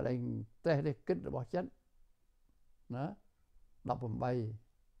ការដែលតេះនេះគិតរបស់ចិត្តណា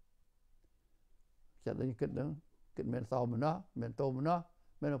18ចិត្តនេះគិតហ្នឹងគិតមានសោមនស្សមានទោមនស្ស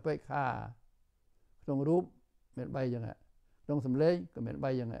មានឧបេក្ខាក្នុងរូបមាន3យ៉ាងក្នុងសម្លេងក៏មាន3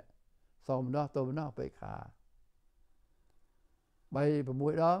យ៉ាងសោមនស្សទោមនស្សឧបេក្ខា3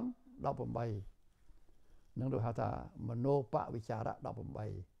 6ដង នឹងដូចហៅថាមโนបវិចារៈ18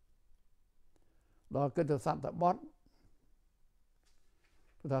ដល់គិតទៅសត្វបត់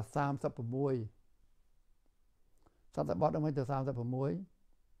គឺថា36សត្វបត់ហ្នឹងទៅ36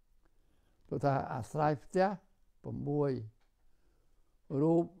គឺថាអាស្រ័យផ្ទះ6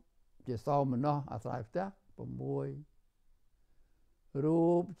រូបជាសោមនស្សអាស្រ័យផ្ទះ6រូ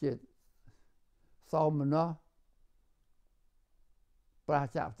បជាសោមនស្សប្រា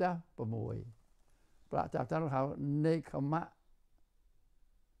ជ្ញាផ្ទះ6ប្រាជ្ញាផ្ទះហៅនេខមៈ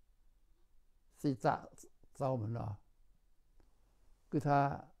សិតសោមនស្សគឺថា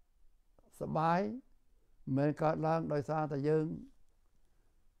សបាយមិនកើតឡើងដោយសារតែយើង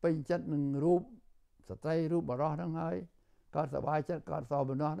ពេញចិត្តនឹងរូបស្ត្រីរូបបរោះហ្នឹងហើយកើតសបាយចិត្តកើតសោ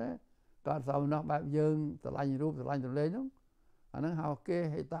មនស្សដែរកើតសោមនស្សបែបយើងស្រឡាញ់រូបស្រឡាញ់ទលេងហ្នឹងអាហ្នឹងហៅគេ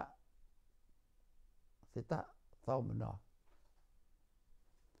ហេតសិតសោមនស្ស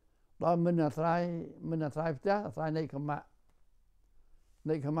ដល់មិនអាស្រ័យផ្ទះអាស្រ័យនៃខមៈហ្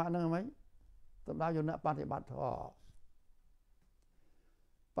នឹងហ្មងសម្ដៅយកអ្នកបប្រតិបត្តិធម៌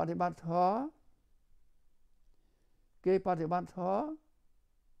គេបប្រតិបត្តិធម៌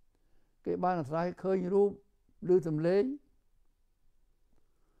គេបានអាស្រ័យឃើញរូបឬសំឡេង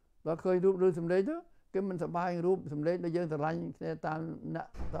ដល់ឃើញរូបឬសំឡេងទៅគេមិនសប្បាយរូបសំឡេងដែលយើងស្រឡាញ់គ្នាតាមអ្នក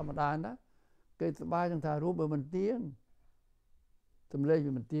ធម្មតាណាគេសប្បាយនឹងថារូបវាមិនទៀងសំឡេង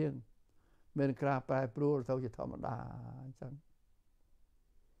វាមិនទៀងមានក្រាស់ប្រែប្រួលទៅជាធម្មតាអញ្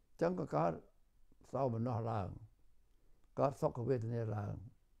ចឹងក៏កើតសោមនស្សឡើងកើតសុខវេទនាឡើង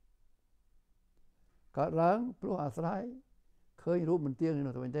កើតឡើងព្រោះអាស្រ័យឃើញរូបមិនទៀង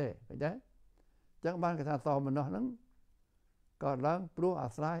នោះទៅវិញទេឃើញទេអញ្ចឹងបានគេថាសោមនស្សហ្នឹងកើតឡើងព្រោះអា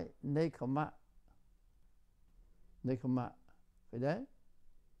ស្រ័យនៃខមៈឃើញទេ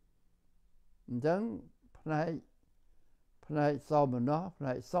អញ្ចឹងផ្នែកសោមនស្សផ្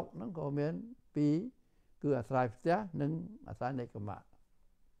នែកសុខហ្នឹងក៏មាន2គឺអាស្រ័យផ្ទះនិងអាស្រ័យនៃខមៈ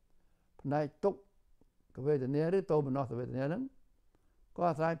ផ្នែកទុក្ខវេទនាឬទោមនស្សវេទនាហ្នឹងក៏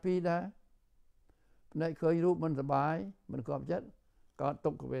អាស្រ័យ2ដែរផ្នែកឃើញរូបមិនសប្បាយមិនគ្រប់ចិត្តក៏ទុ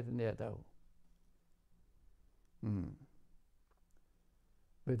ក្ខវេទនាទៅ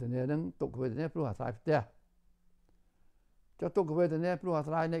វេទនាហ្នឹងទុក្ខវេទនាព្រោះអាស្រ័យផ្ទះចុះទុក្ខវេទនាព្រោះអា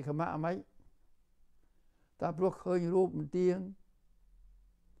ស្រ័យនៃខមៈអីតែព្រោះឃើញរូបមិនទៀង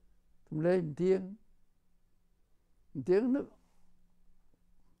សំឡេងមិនទៀងនឹក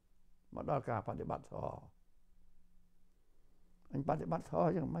មកដល់ការបប្រតិបត្តិធម៌អញបប្រតិបត្តិធម៌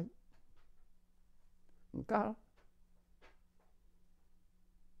យ៉ាងម៉េចកា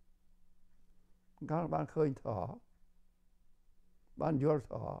លបានឃើញធម៌បានយល់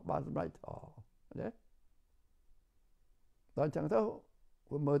ធម៌បានសម្រេចធម៌ណាដល់ចឹងទៅ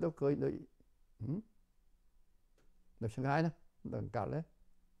វាមើលទៅឃើញដូចឆ្ងាយណាដល់កាលទេ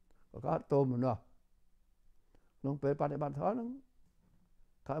ក៏តោមនោះក្នុងពេលបប្រតិបត្តិធម៌ហ្នឹង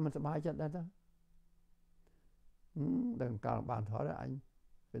ក៏មិនសប្បាយចិត្តដែរទៅដល់កាលបានធម៌ដែរអញ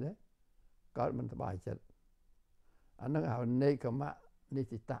ឃើញទេក៏មិនសប្បាយចិត្តអាហ្នឹងហៅនេកមៈនិ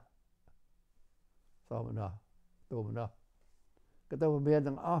សិតៈសោមនស្សតោមនស្សក៏ទៅមាន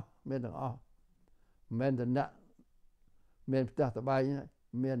ទាំងអស់មិនមែនតែអ្នកមានផ្ទះសបាយ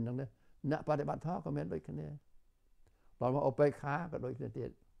មានហ្នឹងអ្នកបប្រតិបត្តិធម៌ក៏មានដូចគ្នាដល់មកឧបេក្ខាក៏ដូចគ្នាទៀត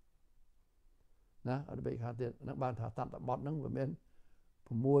ណាឧបេក្ខាទៀតហ្នឹងបានថាតតបត់ហ្នឹងវាមាន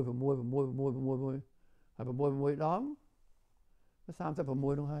6ហើយ6ដង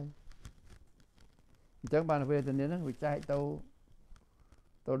36នោះហើយអញ្ចឹងបានវេទនាហ្នឹងវាចែកទៅ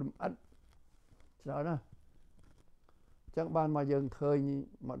លំអិតច្រើនណាស់អញ្ចឹងបានមកយើងឃើញ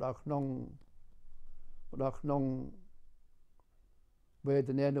មកដល់ក្នុងវេទ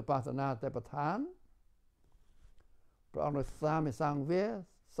នានុបស្សនាតែប្រឋានព្រះអង្គសាមិសង្វេ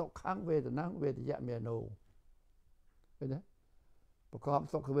សុខੰវេទនੰវេទយមេនោឃើញទេប្រកប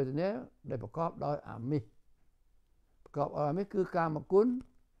សុខវេទនាដែលប្រកបដោយអាមិសប្រកបអាមិសគឺកាមគុណ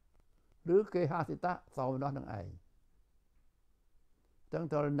ឬគេហសិតៈសោមនស្សនឹងឯងចឹង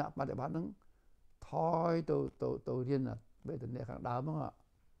តើអ្នកបប្រតិបត្តិនឹងថយទៅរៀនវេទនាខាងដើមហ្នឹង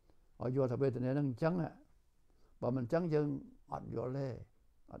ឲ្យយល់ថាវេទនាហ្នឹងអញ្ចឹងបើមិនអញ្ចឹងយើងអត់យល់ទេ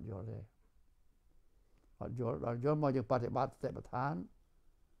ដល់យល់មកយើងបប្រតិបត្តិសតិប្បដ្ឋាន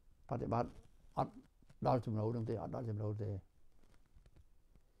បប្រតិបត្តិអត់ដល់ចំណូលនឹងទេអត់ដល់ចំណូលទេ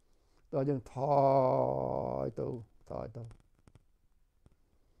ដល់យើងថយទៅ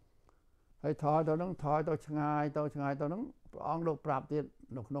ហើយថយទៅឆ្ងាយទៅហ្នឹងព្រះអង្គលោកប្រាប់ទៀត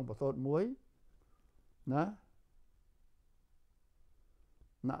នៅក្នុងបទសូត្រមួយណា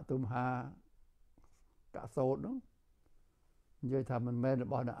ណទុមហាកសោតហ្នឹងនិយាយថាមិនមែនរ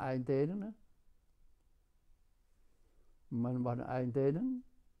បស់អ្នកឯងទេហ្នឹងណាមិនរបស់អ្នកឯងទេហ្នឹង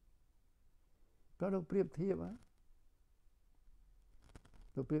ก็លោកប្រៀបធៀប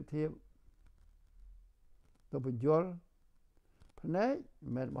លោកប្រៀបធៀបលោកបញ្យល់ភ្នែក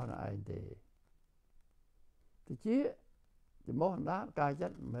មិនមែនរបស់ឯងទេតិចចំោះអណ្ដាតកាយចិ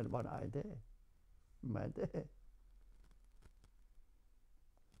ត្តមិនមែនរបស់ឯងទេមិនមែនទេ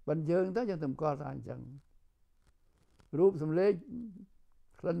បើយើងទៅយើងតម្កល់ថាអញ្ចឹងរូបសម្លេង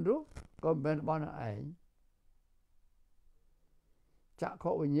ក្លិនរសក៏មិនមែនរបស់ឯងចក្ខុ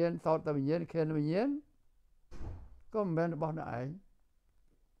វិញ្ញាណសោតវិញ្ញាណឃានវិញ្ញាណក៏មិនមែនរបស់ឯង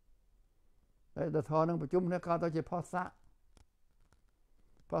ហើយដល់ធរនឹងប្រជុំគ្នាកើតទៅជាផស្សៈ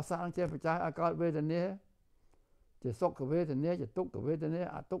នឹងជាបច្ច័យឲ្យកើតវេទនាជាសុខវេទនាជាទុក្ខវេទនា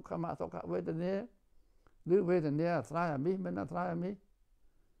អទុក្ខមសុខវេទនាឬវេទនាអាស្រ័យអាមិមិនអាស្រ័យអាមិ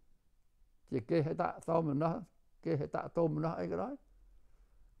ជាគេហេតសោមនស្សគេហេតតោមនស្សអីក៏ដោយ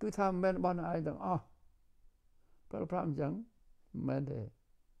គឺថាមិនមែនរបស់ឯងទាំងអស់ប្រាប់អញ្ចឹងមិនមែនទេ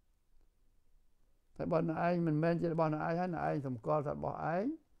តែរបស់ឯងមិនមែនជារបស់ឯងហើយឯងសម្គាល់ថារបស់ឯង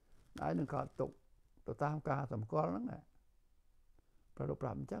នឹងកើតទុក្ខទៅតាមការសម្គាល់ហ្នឹងប្រា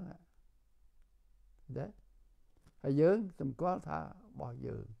ប់អញ្ចឹងដែរហើយយើងសម្គាល់ថារបស់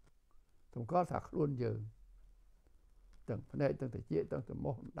យើងសម្គាល់ថាខ្លួនយើងទាំងភ្នែកទាំងតិចទាំងច្រ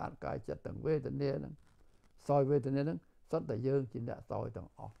មុះដានកាយចិត្តទាំងវេទនាហ្នឹងសោយវេទនាហ្នឹងសុទ្ធតែយើងជាអ្នកសោយទាំង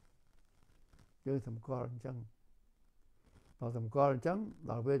អស់យើងសម្គាល់អញ្ចឹងដល់សម្គាល់អញ្ចឹង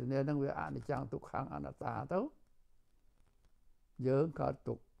ដល់វេទនាហ្នឹងវាអនិច្ចំទុក្ខំអនត្តាទៅយើងកើត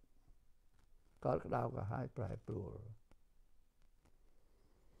ទុក្ខកើតក្តៅក្រហាយប្រែប្រួល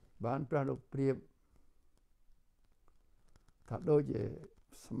បានព្រះលោកប្រៀបថាដូចជា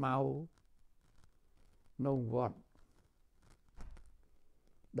ស្មៅនៅវត្ត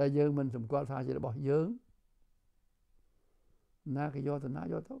ដែលយើងមិនសម្គាល់ថាជារបស់យើងណាគេយកទៅណា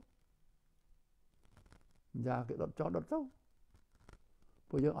យកទៅយ៉ាងគេដុតចោលដុតទៅ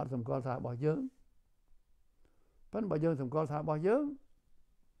ពួកយើងអត់សម្គាល់ថារបស់យើងប៉ុន្តែបើយើងសម្គាល់ថារបស់យើង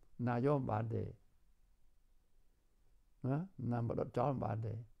ណាយកមិនបានទេណាមកដុតចោលមិនបាន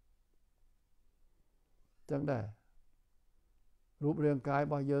ទេចឹងដែររូបរាងកាយរ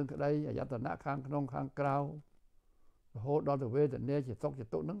បស់យើងក្តីអាយតនៈខាងក្នុងខាងក្រៅរហូតដល់ទៅវេទនាជាសុខជា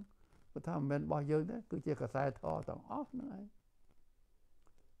ទុក្ខហ្នឹងគឺថាមិនមែនរបស់យើងទេគឺជាកសែធម៌ទាំងអស់ហ្នឹងឯង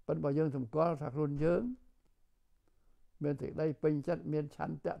ប៉ុន្តែបើយើងសម្គាល់ថាខ្លួនយើងមានសេចក្តីពេញចិត្តមានឆ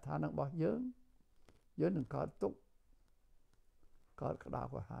ន្ទៈថានឹងរបស់យើងនឹងកើតទុក្ខកើតក្តៅ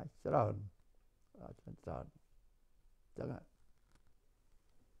ក្រហាយច្រើន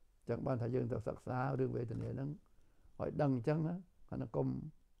ចឹងបានថាយើងទៅសិក្សារឿងវេទនាហ្នឹងឲ្យដឹងអញ្ចឹងណាអា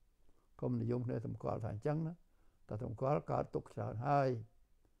កុំនិយមគ្នាសម្គាល់ថាអញ្ចឹងណាតែសម្គាល់កើតទុក្ខច្រើនហើយ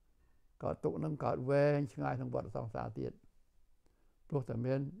កើតទុក្ខហ្នឹងកើតវែងឆ្ងាយក្នុងវដ្តសង្សារទៀតព្រោះតែ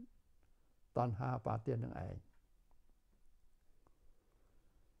មានតណ្ហាបាទាននឹងឯង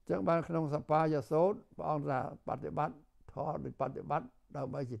ចឹងបានក្នុងសបាយសូត្រព្រះអង្គថាបប្រតិបត្តិធម៌ដូចបប្រតិបត្តិដើ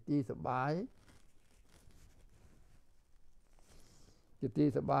ម្បីជាទីសបាយ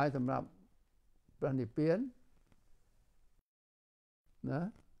សម្រាប់ព្រះនិព្វានណា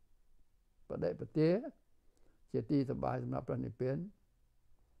បដិបទាជាទីសបាយសម្រាប់ព្រះនិព្វាន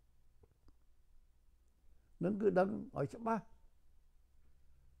នឹងគឺដឹងឲ្យច្បាស់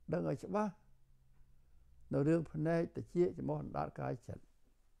នៅរឿងភ្នែកតិចច្រមុះអណ្ដាតកាយចិត្ត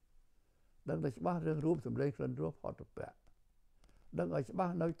ដឹងតែច្បាស់រឿងរូបសម្លេងក្លិនរសផុតពៈដឹងឲ្យច្បា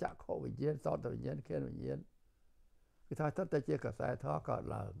ស់នៅចក្ខុវិញ្ញាណសោតវិញ្ញាណឃានវិញ្ញាណគឺថាតែជាកសែធម៌កើត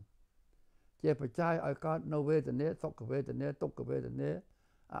ឡើងជាបច្ច័យឲ្យកើតនៅវេទនាសុខវេទនាទុក្ខវេទនា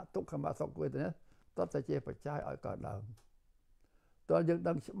អទុក្ខមសុខវេទនាតែជាបច្ច័យឲ្យកើតឡើងតើយើង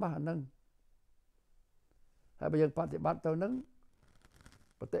ដឹងច្បាស់ហ្នឹងហើយបើយើងបប្រតិបត្តិទៅហ្នឹង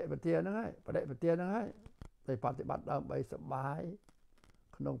បតិបទាហ្នឹងហើយតែបប្រតិបត្តិដើម្បីសបាយ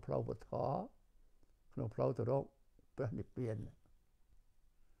ក្នុងផ្លូវពធក្នុងផ្លូវទៅរកព្រះនិព្វាន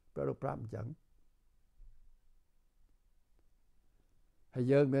ព្រះលោកប្រាប់អញ្ចឹងហើយ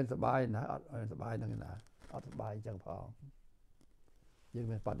យើងមានសបាយណាអត់សបាយហ្នឹងណាអត់សបាយអញ្ចឹងផងយើង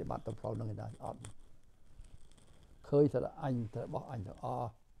មានបប្រតិបត្តិទៅផ្លូវហ្នឹងណាអត់ឃើញថាអញទៅបោះអញទៅអស់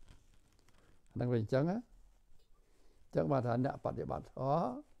ហ្នឹងវាអញ្ចឹងណាចឹងបានថាអ្នកបប្រតិបត្តិ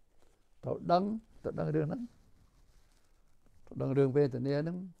ត្រូវដឹងរឿងហ្នឹងដឹងរឿងវេទនាហ្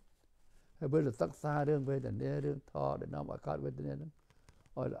នឹងហើយបើសិក្សារឿងវេទនារឿងធម៌ដែលនាំឲ្យកើតវេទនាហ្នឹង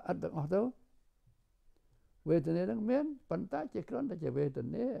ឲ្យល្អិតទាំងអស់ទៅវេទនាហ្នឹងមានប៉ុន្តែជាគ្រាន់តែជាវេទ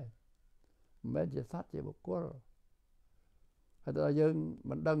នាមិនមែនជាសត្វជាបុគ្គលហើយដល់យើង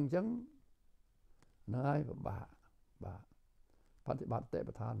មិនដឹងអញ្ចឹងហ្នឹងហើយពិបាកបប្រតិបត្តិទេ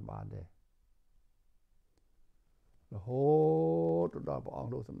ប្រធានបានទេរហូតដល់ព្រះអង្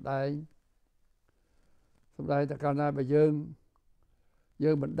គលោកសម្ដែងតែកាលណាបើយើ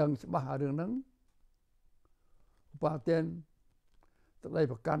ងមិនដឹងច្បាស់រឿងហ្នឹង បាទៀនទឹកដី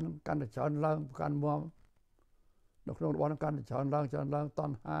ប្រកាន់កាន់តែច្រើនឡើងប្រកាន់មុំនៅក្នុងរបស់នឹងកាន់តែច្រើនឡើងត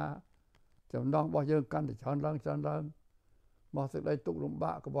ណ្ហាចំណងរបស់យើងកាន់តែច្រើនឡើងមកសេចក្តីទុក្ខលំ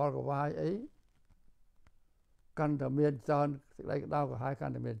បាកកវល់កវាយអីកាន់តែមានច្រើនសេចក្តីក្តៅក្រហាយកា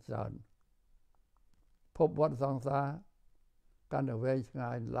ន់តែមានច្រើនភពវដ្តសង្សារកាន់តែវែងឆ្ងា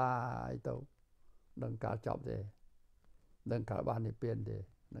យឡាយទៅនឹងការចប់ទេនឹងការបាននិព្វានទេ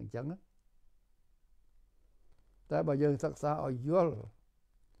នឹងអញ្ចឹងតែបើយើងសិក្សាឲ្យយល់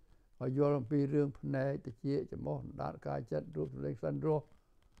អំពីរឿងភ្នែកតិចច្រមុះដាតកាយចិត្តរូបសម្លេងក្លិនរស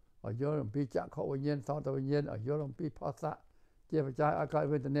ឲ្យយល់អំពីចក្ខុវិញ្ញាណសោតវិញ្ញាណឲ្យយល់អំពីផស្សៈជាបច្ច័យឲ្យកើត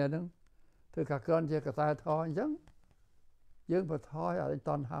វេទនាហ្នឹងធ្វើការក្រាន់ជាកសែធរអញ្ចឹងយើងបថយឲ្យត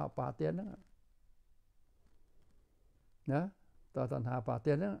ណ្ហាបាទានហ្នឹងណាតតណ្ហាបា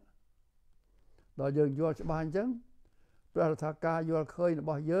ទានហ្នឹងដល់យើងយល់ច្បាស់អញ្ចឹងព្រះថាការយល់ឃើញរ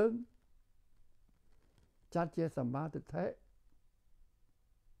បស់យើងចាត់ជាសម្មាទិដ្ឋិ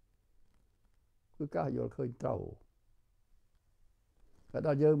គឺការយល់ឃើញត្រូវតែដ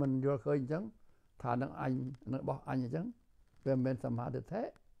ល់យើងមិនយល់ឃើញអញ្ចឹងថានឹងអញនឹងរបស់អញអញ្ចឹងវាមិនមែនសម្មាទិដ្ឋិ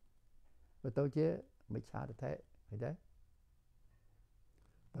វាទៅជាមិច្ឆាទិដ្ឋិឃើញទេ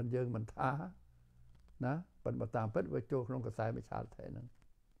ប៉ុន្តែយើងមិនថាណាប៉ុន្តែតាមពិតវាចូលក្នុងកសែមិច្ឆាទិដ្ឋិហ្នឹង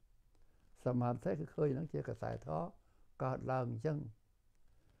សម្មាទិដ្ឋិគឺឃើញហ្នឹងជាកសែធម៌កើតឡើងអញ្ចឹង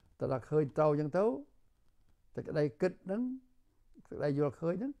តែដល់ឃើញត្រូវអញ្ចឹងទៅតែក្តីគិតហ្នឹងក្តីយល់ឃើ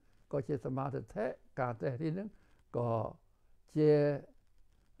ញហ្នឹងក៏ជាសម្មាទិដ្ឋិការតេះនេះហ្នឹងក៏ជា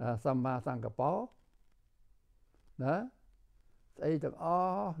សម្មាសង្កប្បណាស្អីទាំងអ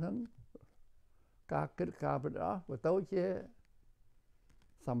ស់ហ្នឹងការគិតការប្រតិបត្តិវាទៅជា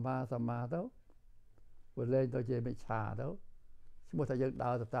សម្មាទៅវាលែងទៅជាមិច្ឆាទៅឈ្មោះថាយើងដើ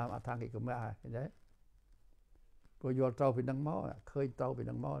រទៅតាមអថង្គិកមៈហើយឃើញទេព្រោះយល់ត្រូវពីនឹងមកឃើញត្រូវពី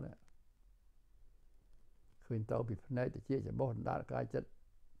នឹងមកណាឃើញត្រូវពីភ្នែកតិចច្រមុះដាតកាយចិត្ត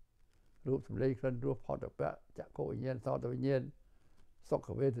រូបសម្លេងក្លិនរសផុតពៈចក្ខុវិញ្ញាណសោតវិញ្ញាណសុខ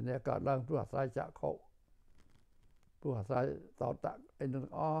វេទនាកើតឡើងព្រោះអាស្រ័យចក្ខុព្រោះអាស្រ័យសោតៈអីនឹង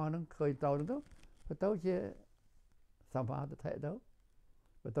អស់ហ្នឹងឃើញត្រូវហ្នឹងទៅជាសម្មាទិដ្ឋិ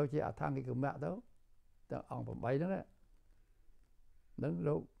ទៅជាអថង្គិកមៈទៅអង្គ8ហ្នឹងនឹង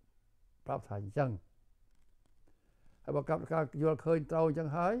លោកប្រាប់ថាអញ្ចឹងហើយបើការយល់ឃើញត្រូវអញ្ចឹង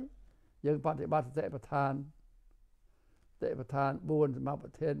ហើយយើងបប្រតិបត្តិសតិប្បដ្ឋាន4សមាប្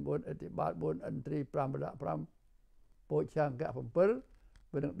រធាន4អធិបាត4ឥន្ទ្រី5បលៈ5ពោឆង្គៈ7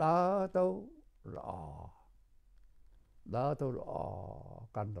វានឹងដើរទៅល្អ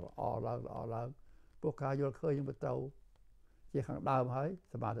កាន់តែល្អឡើងព្រោះការយល់ឃើញទៅត្រូវជាខាងដើមហើយ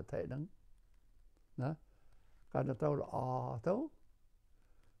សមាធិហ្នឹងណាកាន់តែត្រូវល្អទៅ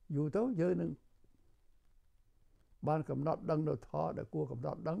យូរទៅយើងនឹងបានកំណត់ដឹងនៅធម៌ដែលគួរកំណ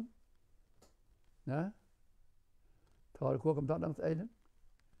ត់ដឹងណាធម៌គួរកំណត់ដឹងស្អីហ្នឹង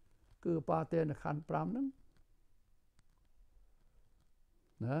គឺបាទេនខណ្ឌ5ហ្នឹង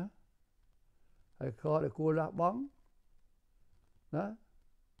ណាហើយខដែលគួរលះបង់ណា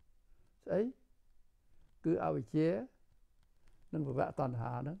ស្អីគឺអវិជ្ជានិងភវៈតណ្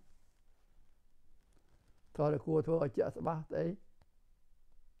ហាហ្នឹងធម៌ដែលគួរធ្វើឲ្យជាក់ច្បាស់ស្អី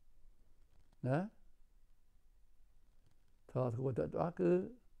ណាធម៌គួរទៅដល់គឺ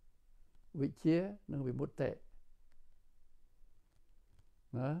វិជ្ជានិងវិមុតតិ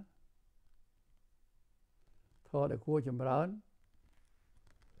ណាធម៌ដែលគួរចម្រើន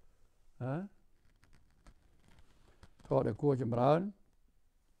ធម៌ដែលគួរច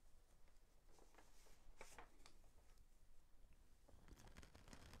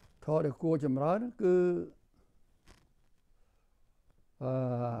ម្រើនគឺ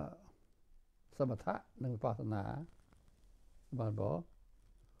សមថៈនិងវិបស្សនាបានបង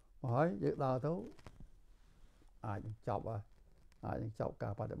ហើយយើងដើរទៅអាចចប់កា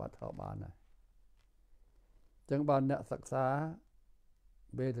របប្រតិបត្តិធម៌បានហើយអញ្ចឹងបានអ្នកសិក្សា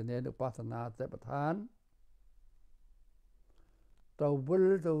វេទនានុបស្សនាសតិប្បដ្ឋានទៅវិល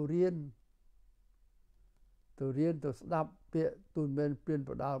ទៅរៀនទៅស្ដាប់ពាក្យទូលមានព្រាន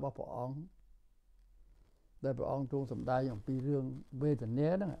ប្រដាល់របស់ព្រះអង្គដែលព្រះអង្គទ្រង់សម្ដែងអំពីរឿងវេទនា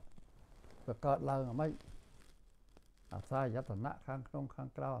ហ្នឹងវាកើតឡើងអ្ហ្មិចអាស្រ័យយតនៈខាងក្នុងខាង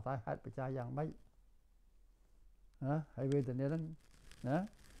ក្រៅអាស្រ័យហេតុបច្ច័យយ៉ាងម៉េចណាហើយវេទនាហ្នឹងណា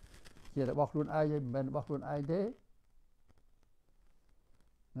ជារបស់ខ្លួនឯងហើយមិនមែនរបស់ខ្លួនឯងទេ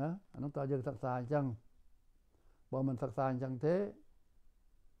ណាអានោះតើយើងសិក្សាអញ្ចឹងបើមិនសិក្សាអញ្ចឹងទេ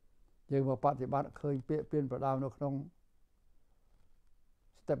យើងមកបប្រតិបត្តិឃើញពាក្យព្រានប្រដៅនៅក្នុង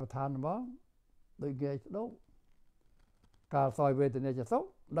ស្តិប្បដ្ឋានហ្មងដូចងាយស្ដោកកាលសោយវេទនាជាសុខ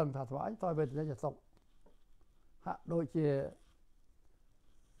ដឹងថាស្វ័យសោយវេទនាជាសុខហាក់ដូចជា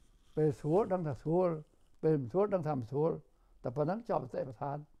ពេលស្រួលដឹងថាស្រួល ពេលមិនស្រួលដឹងថាមិនស្រួលតែប៉ុណ្ណឹងជាប់សតិប្បដ្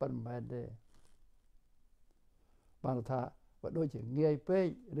ឋានប៉ុន្មានទេបានថាបើដូចជាងាយពេក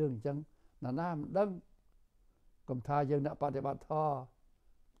រឿងអញ្ចឹងណាមិនដឹងកុំថាយើងអ្នកបដិបត្តិធម៌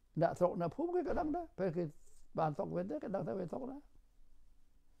អ្នកស្រុកអ្នកភូមិគេក៏ដឹងដែរពេលគេបានសុខវិញទេគេដឹងថាវាសុខដែរ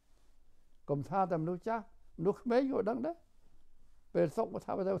កុំថាតែមនុស្សចាស់មនុស្សក្មេងក៏ដឹងដែរពេលសុខក៏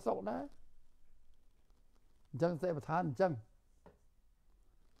ថាទៅសុខដែរអញ្ចឹងសតិប្បដ្ឋានអញ្ចឹង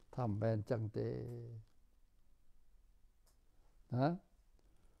ថាមិនមែនអញ្ចឹងទេណា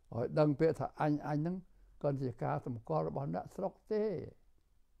ឲ្យដឹងពាក្យថាអញហ្នឹងក៏ជាការសម្គាល់របស់អ្នកស្រុកទេ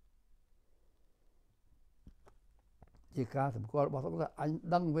ជាការសម្គាល់របស់ស្រុកថាអញ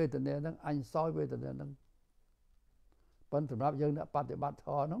ដឹងវេទនាហ្នឹងអញសោយវេទនាហ្នឹងប៉ុន្តែសម្រាប់យើងអ្នកបប្រតិបត្តិធ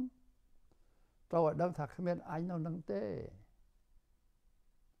ម៌ហ្នឹងត្រូវឲ្យដឹងថាគ្មានអញនៅនឹងទេ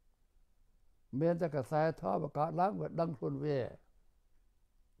មានតែកសែធម៌បង្កើតឡើងវាដឹងខ្លួនវា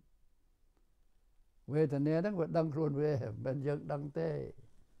វេទនាហ្នឹងវាដឹងខ្លួនវាមិនយើងដឹងទេ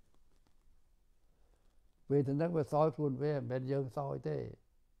វេទនាវាសោយខ្លួនវាមិនយើងសោយទេ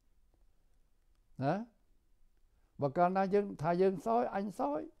ណាបើកាលណាយើងថាយើងសោយអញ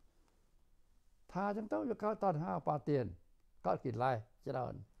សោយថាអញ្ចឹងទៅវាកើតតណ្ហាឧបាទានកើតកិលេសច្រើ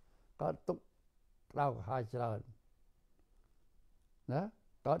នកើតទុក្ខក្តៅក្រហាយច្រើនណា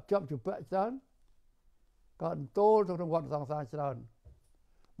កើតជាប់ជំពាក់ច្រើនកើតទោលក្នុងវដ្តសង្សារច្រើន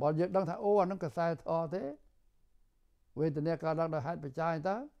បើយើងដឹងថាអូអានឹងកសែធម៌ទេវេទនាកើតឡើងដោយហេតុបច្ច័យ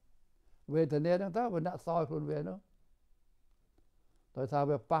តើវេទនាហ្នឹងតើវាអ្នកសោយខ្លួនវានោះដោយថា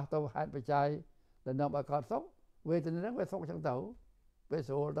វាប៉ះទៅហេតុបច្ច័យដែលនាំឲ្យកើតសុខវេទនាហ្នឹងវាសុខចឹងទៅវា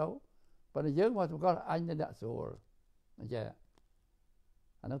ស្រួលទៅប៉ុន្តែយើងមកសម្គាល់អញអ្នកស្រួលអញ្ចឹង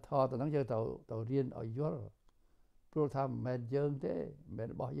អានោះធម៌ទៅហ្នឹងយើងទៅរៀនឲ្យយល់ព្រោះថាមិនមែនយើងទេមិនមែន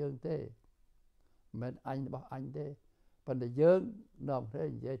របស់យើងទេមិនមែនអញរបស់អញទេប៉ុន្តែយើងនាំគ្នា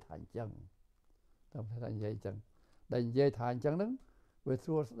និយាយថាអញ្ចឹងតាមថានិយាយអញ្ចឹងដែលនិយាយថាអញ្ចឹងហ្នឹងវាស្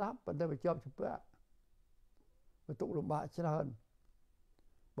រួលស្ដាប់ប៉ុន្តែវាជាប់ជំពាក់វាទុកលំបាកច្រើន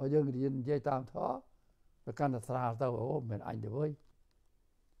បើយើងរៀននិយាយតាមធម៌វាកាន់តែស្រាលទៅអូមិនមែនអញទេវើយ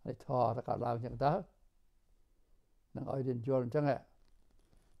ហើយធម៌ទៅកើតឡើងអញ្ចឹងទៅនឹងឲ្យរៀនយល់អញ្ចឹងហ៎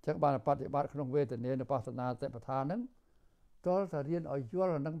អញ្ចឹងបានបប្រតិបត្តិក្នុងវេទនានុបស្សនាសតិប្បដ្ឋានហ្នឹងតើថារៀនឲ្យយ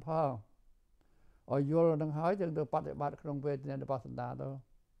ល់នឹងផងឲ្យយល់នឹងហើយយើងទៅបប្រតិបត្តិក្នុងវេទនានុបស្សនាទៅ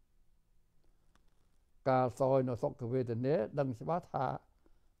ការសោយនៅសុខវេទនាដឹងច្បាស់ថា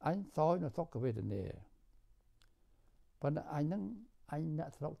អញសោយនៅសុខវេទនាប៉ុន្តែអញហ្នឹងអញអ្នក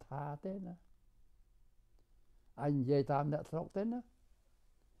ស្រុកថាទេណាអញនិយាយតាមអ្នកស្រុកទេណា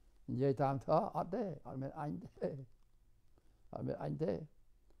និយាយតាមធម៌អត់ទេអត់មានអញទេអត់មានអញទេ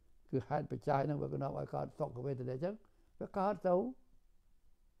គឺហេតុបច្ច័យហ្នឹងវាក៏នាំឲ្យកើតសុខវេទនាអញ្ចឹងវាកើតទៅ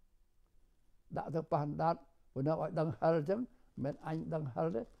ដាក់ទៅប៉ះដាត់វានាំឲ្យដឹងហិលអញ្ចឹងមិនមែនអញដឹងហិល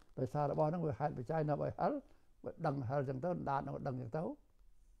ទេដោយសាររបស់ហ្នឹងវាហេតុបច្ច័យនាំឲ្យហិលវាដឹងហិលអញ្ចឹងទៅដាត់ហ្នឹងដឹងអញ្ចឹងទៅ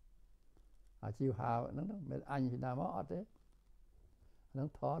អាជីវហាហ្នឹងមិនមែនអញពីណាមកអត់ទេហ្នឹង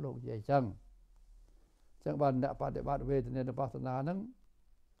ធម៌លោកនិយាយអញ្ចឹងបានអ្នកបប្រតិបត្តិវេទនានុបស្សនាហ្នឹង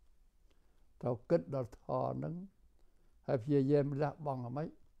ត្រូវគិតដល់ធម៌ហ្នឹងហើយព្យាយាមលះបង់អ្ហ្មិច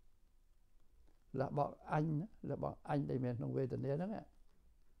លះបង់អញលះបង់អញដែលមានក្នុងវេទនាហ្នឹង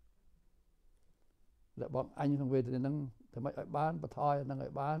លះបង់អញក្នុងវេទនាហ្នឹងធ្វើម៉េចឲ្យបានបន្ថយហ្នឹងឲ្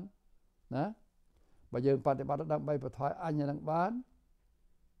យបានណាបើយើងបប្រតិបត្តិដើម្បីបន្ថយអញហ្នឹងបាន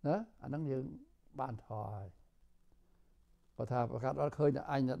ណាអាហ្នឹងយើងបានថយបើថាប្រកាសដល់ឃើញតែ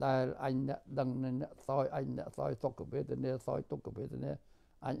អញដែលអញអ្នកដឹងអ្នកសោយអញអ្នកសោយសុខវេទនាសោយទុក្ខវេទនា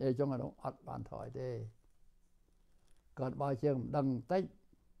អញអីចឹងអានោះអត់បានថយទេគាត់បើជាងមិនដឹងបន្តិច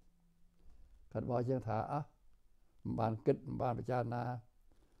គាត់បើជាងថាមិនបានគិតមិនបានពិចារណា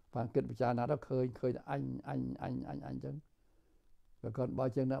បានគិតពិចារណាដល់ឃើញតែអញអញ្ចឹងបើគាត់បើ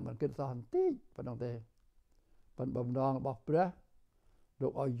ជាងអ្នកមិនគិតសោះបន្តិចប៉ុណ្ណឹងទេប៉ុន្តែបំណងរបស់ព្រះលោ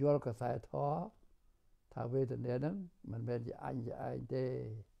កឲ្យយល់កសែធម៌ថាវេទនាហ្នឹងមិនមែនជាអញជាឯងទេ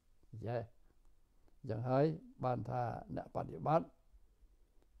យេយ៉ាងហើយបានថាអ្នកបប្រតិបត្តិ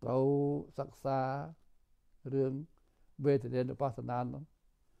ត្រូវសិក្សារឿងវេទនានុបស្សនាហ្នឹង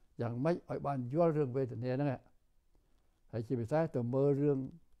យ៉ាងម៉េចឲ្យបានយល់រឿងវេទនាហ្នឹងហើយជាពិសេសទៅមើលរឿង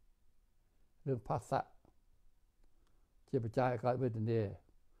ផាសៈជាបច្ច័យកើតវេទនា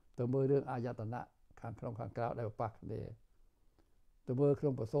ទៅមើលរឿងអាយតនៈខាងក្នុងខាងក្រៅដែលប៉ះគ្នាទៅមើលក្នុ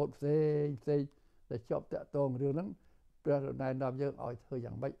ងប្រសូតផ្សេងដែលជាប់តាក់ទងរឿងហ្នឹងព្រះណែនាំយើងឲ្យធ្វើ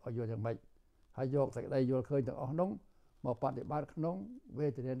យ៉ាងម៉េចឲ្យយល់យ៉ាងម៉េចហើយយកសេចក្តីយល់ឃើញទាំងអស់នោះមកបប្រតិបត្តិក្នុងវេ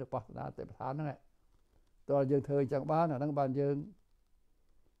ទនានុបស្សនាសតិប្បដ្ឋានហ្នឹងតើយើងធ្វើអញ្ចឹងបានអាហ្នឹងបានយើង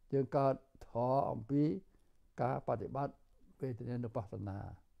កើតធម៌អំពីការបប្រតិបត្តិវេទនានុបស្សនា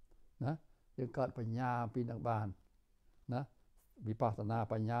ណាយើងកើតបញ្ញាអំពីនឹងបានណាវិបស្សនា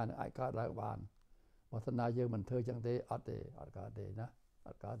បញ្ញានឹងអាចកើតឡើងបាន วัฒนาយើងមិនធ្វើចឹងទេអត់កើតទេណាអ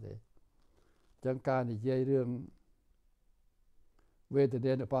ត់កើតទេចឹងការនិយាយរឿងវេទ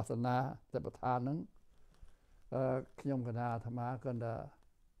នានុបស្សនាសតិប្បដ្ឋានហ្នឹងខ្ញុំកណាអាត្មាគាត់ថា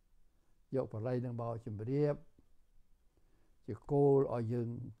យកបល័យនឹងមកជំរាបជាគោលឲ្យយើង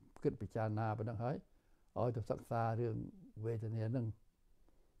គិតពិចារណាប៉ុណ្ណឹងហើយឲ្យទៅសិក្សារឿងវេទនាហ្នឹង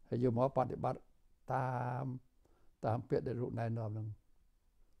ហើយយកមកបប្រតិបត្តិតាមពាក្យដែលលោកណែនាំហ្នឹង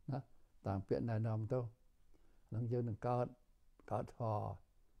ណាតាមពាក្យណែនាំទៅហ្នឹងយើងនឹងកើតធម៌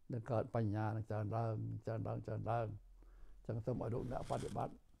នឹងកើតបញ្ញានឹងច្រើនឡើងចឹងសូមឲ្យលោកអ្នកបប្រតិបត្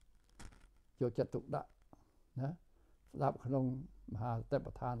តិយកចិត្តទុកដាក់ណាស្ដាប់ក្នុងមហាសតិប្ប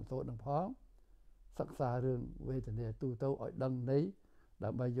ដ្ឋានសូត្រនឹងផងសិក្សារឿងវេទនាទូទៅឲ្យដឹងន័យដើ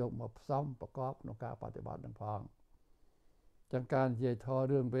ម្បីយកមកផ្សំប្រកបក្នុងការបប្រតិបត្តិនឹងផងចឹងការនិយាយធម៌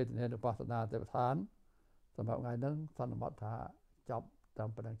រឿងវេទនានុបស្សនាសតិប្បដ្ឋានសម្រាប់ថ្ងៃហ្នឹងសន្មតថាចប់តាម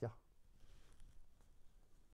ប៉ុណ្ណឹងចុះ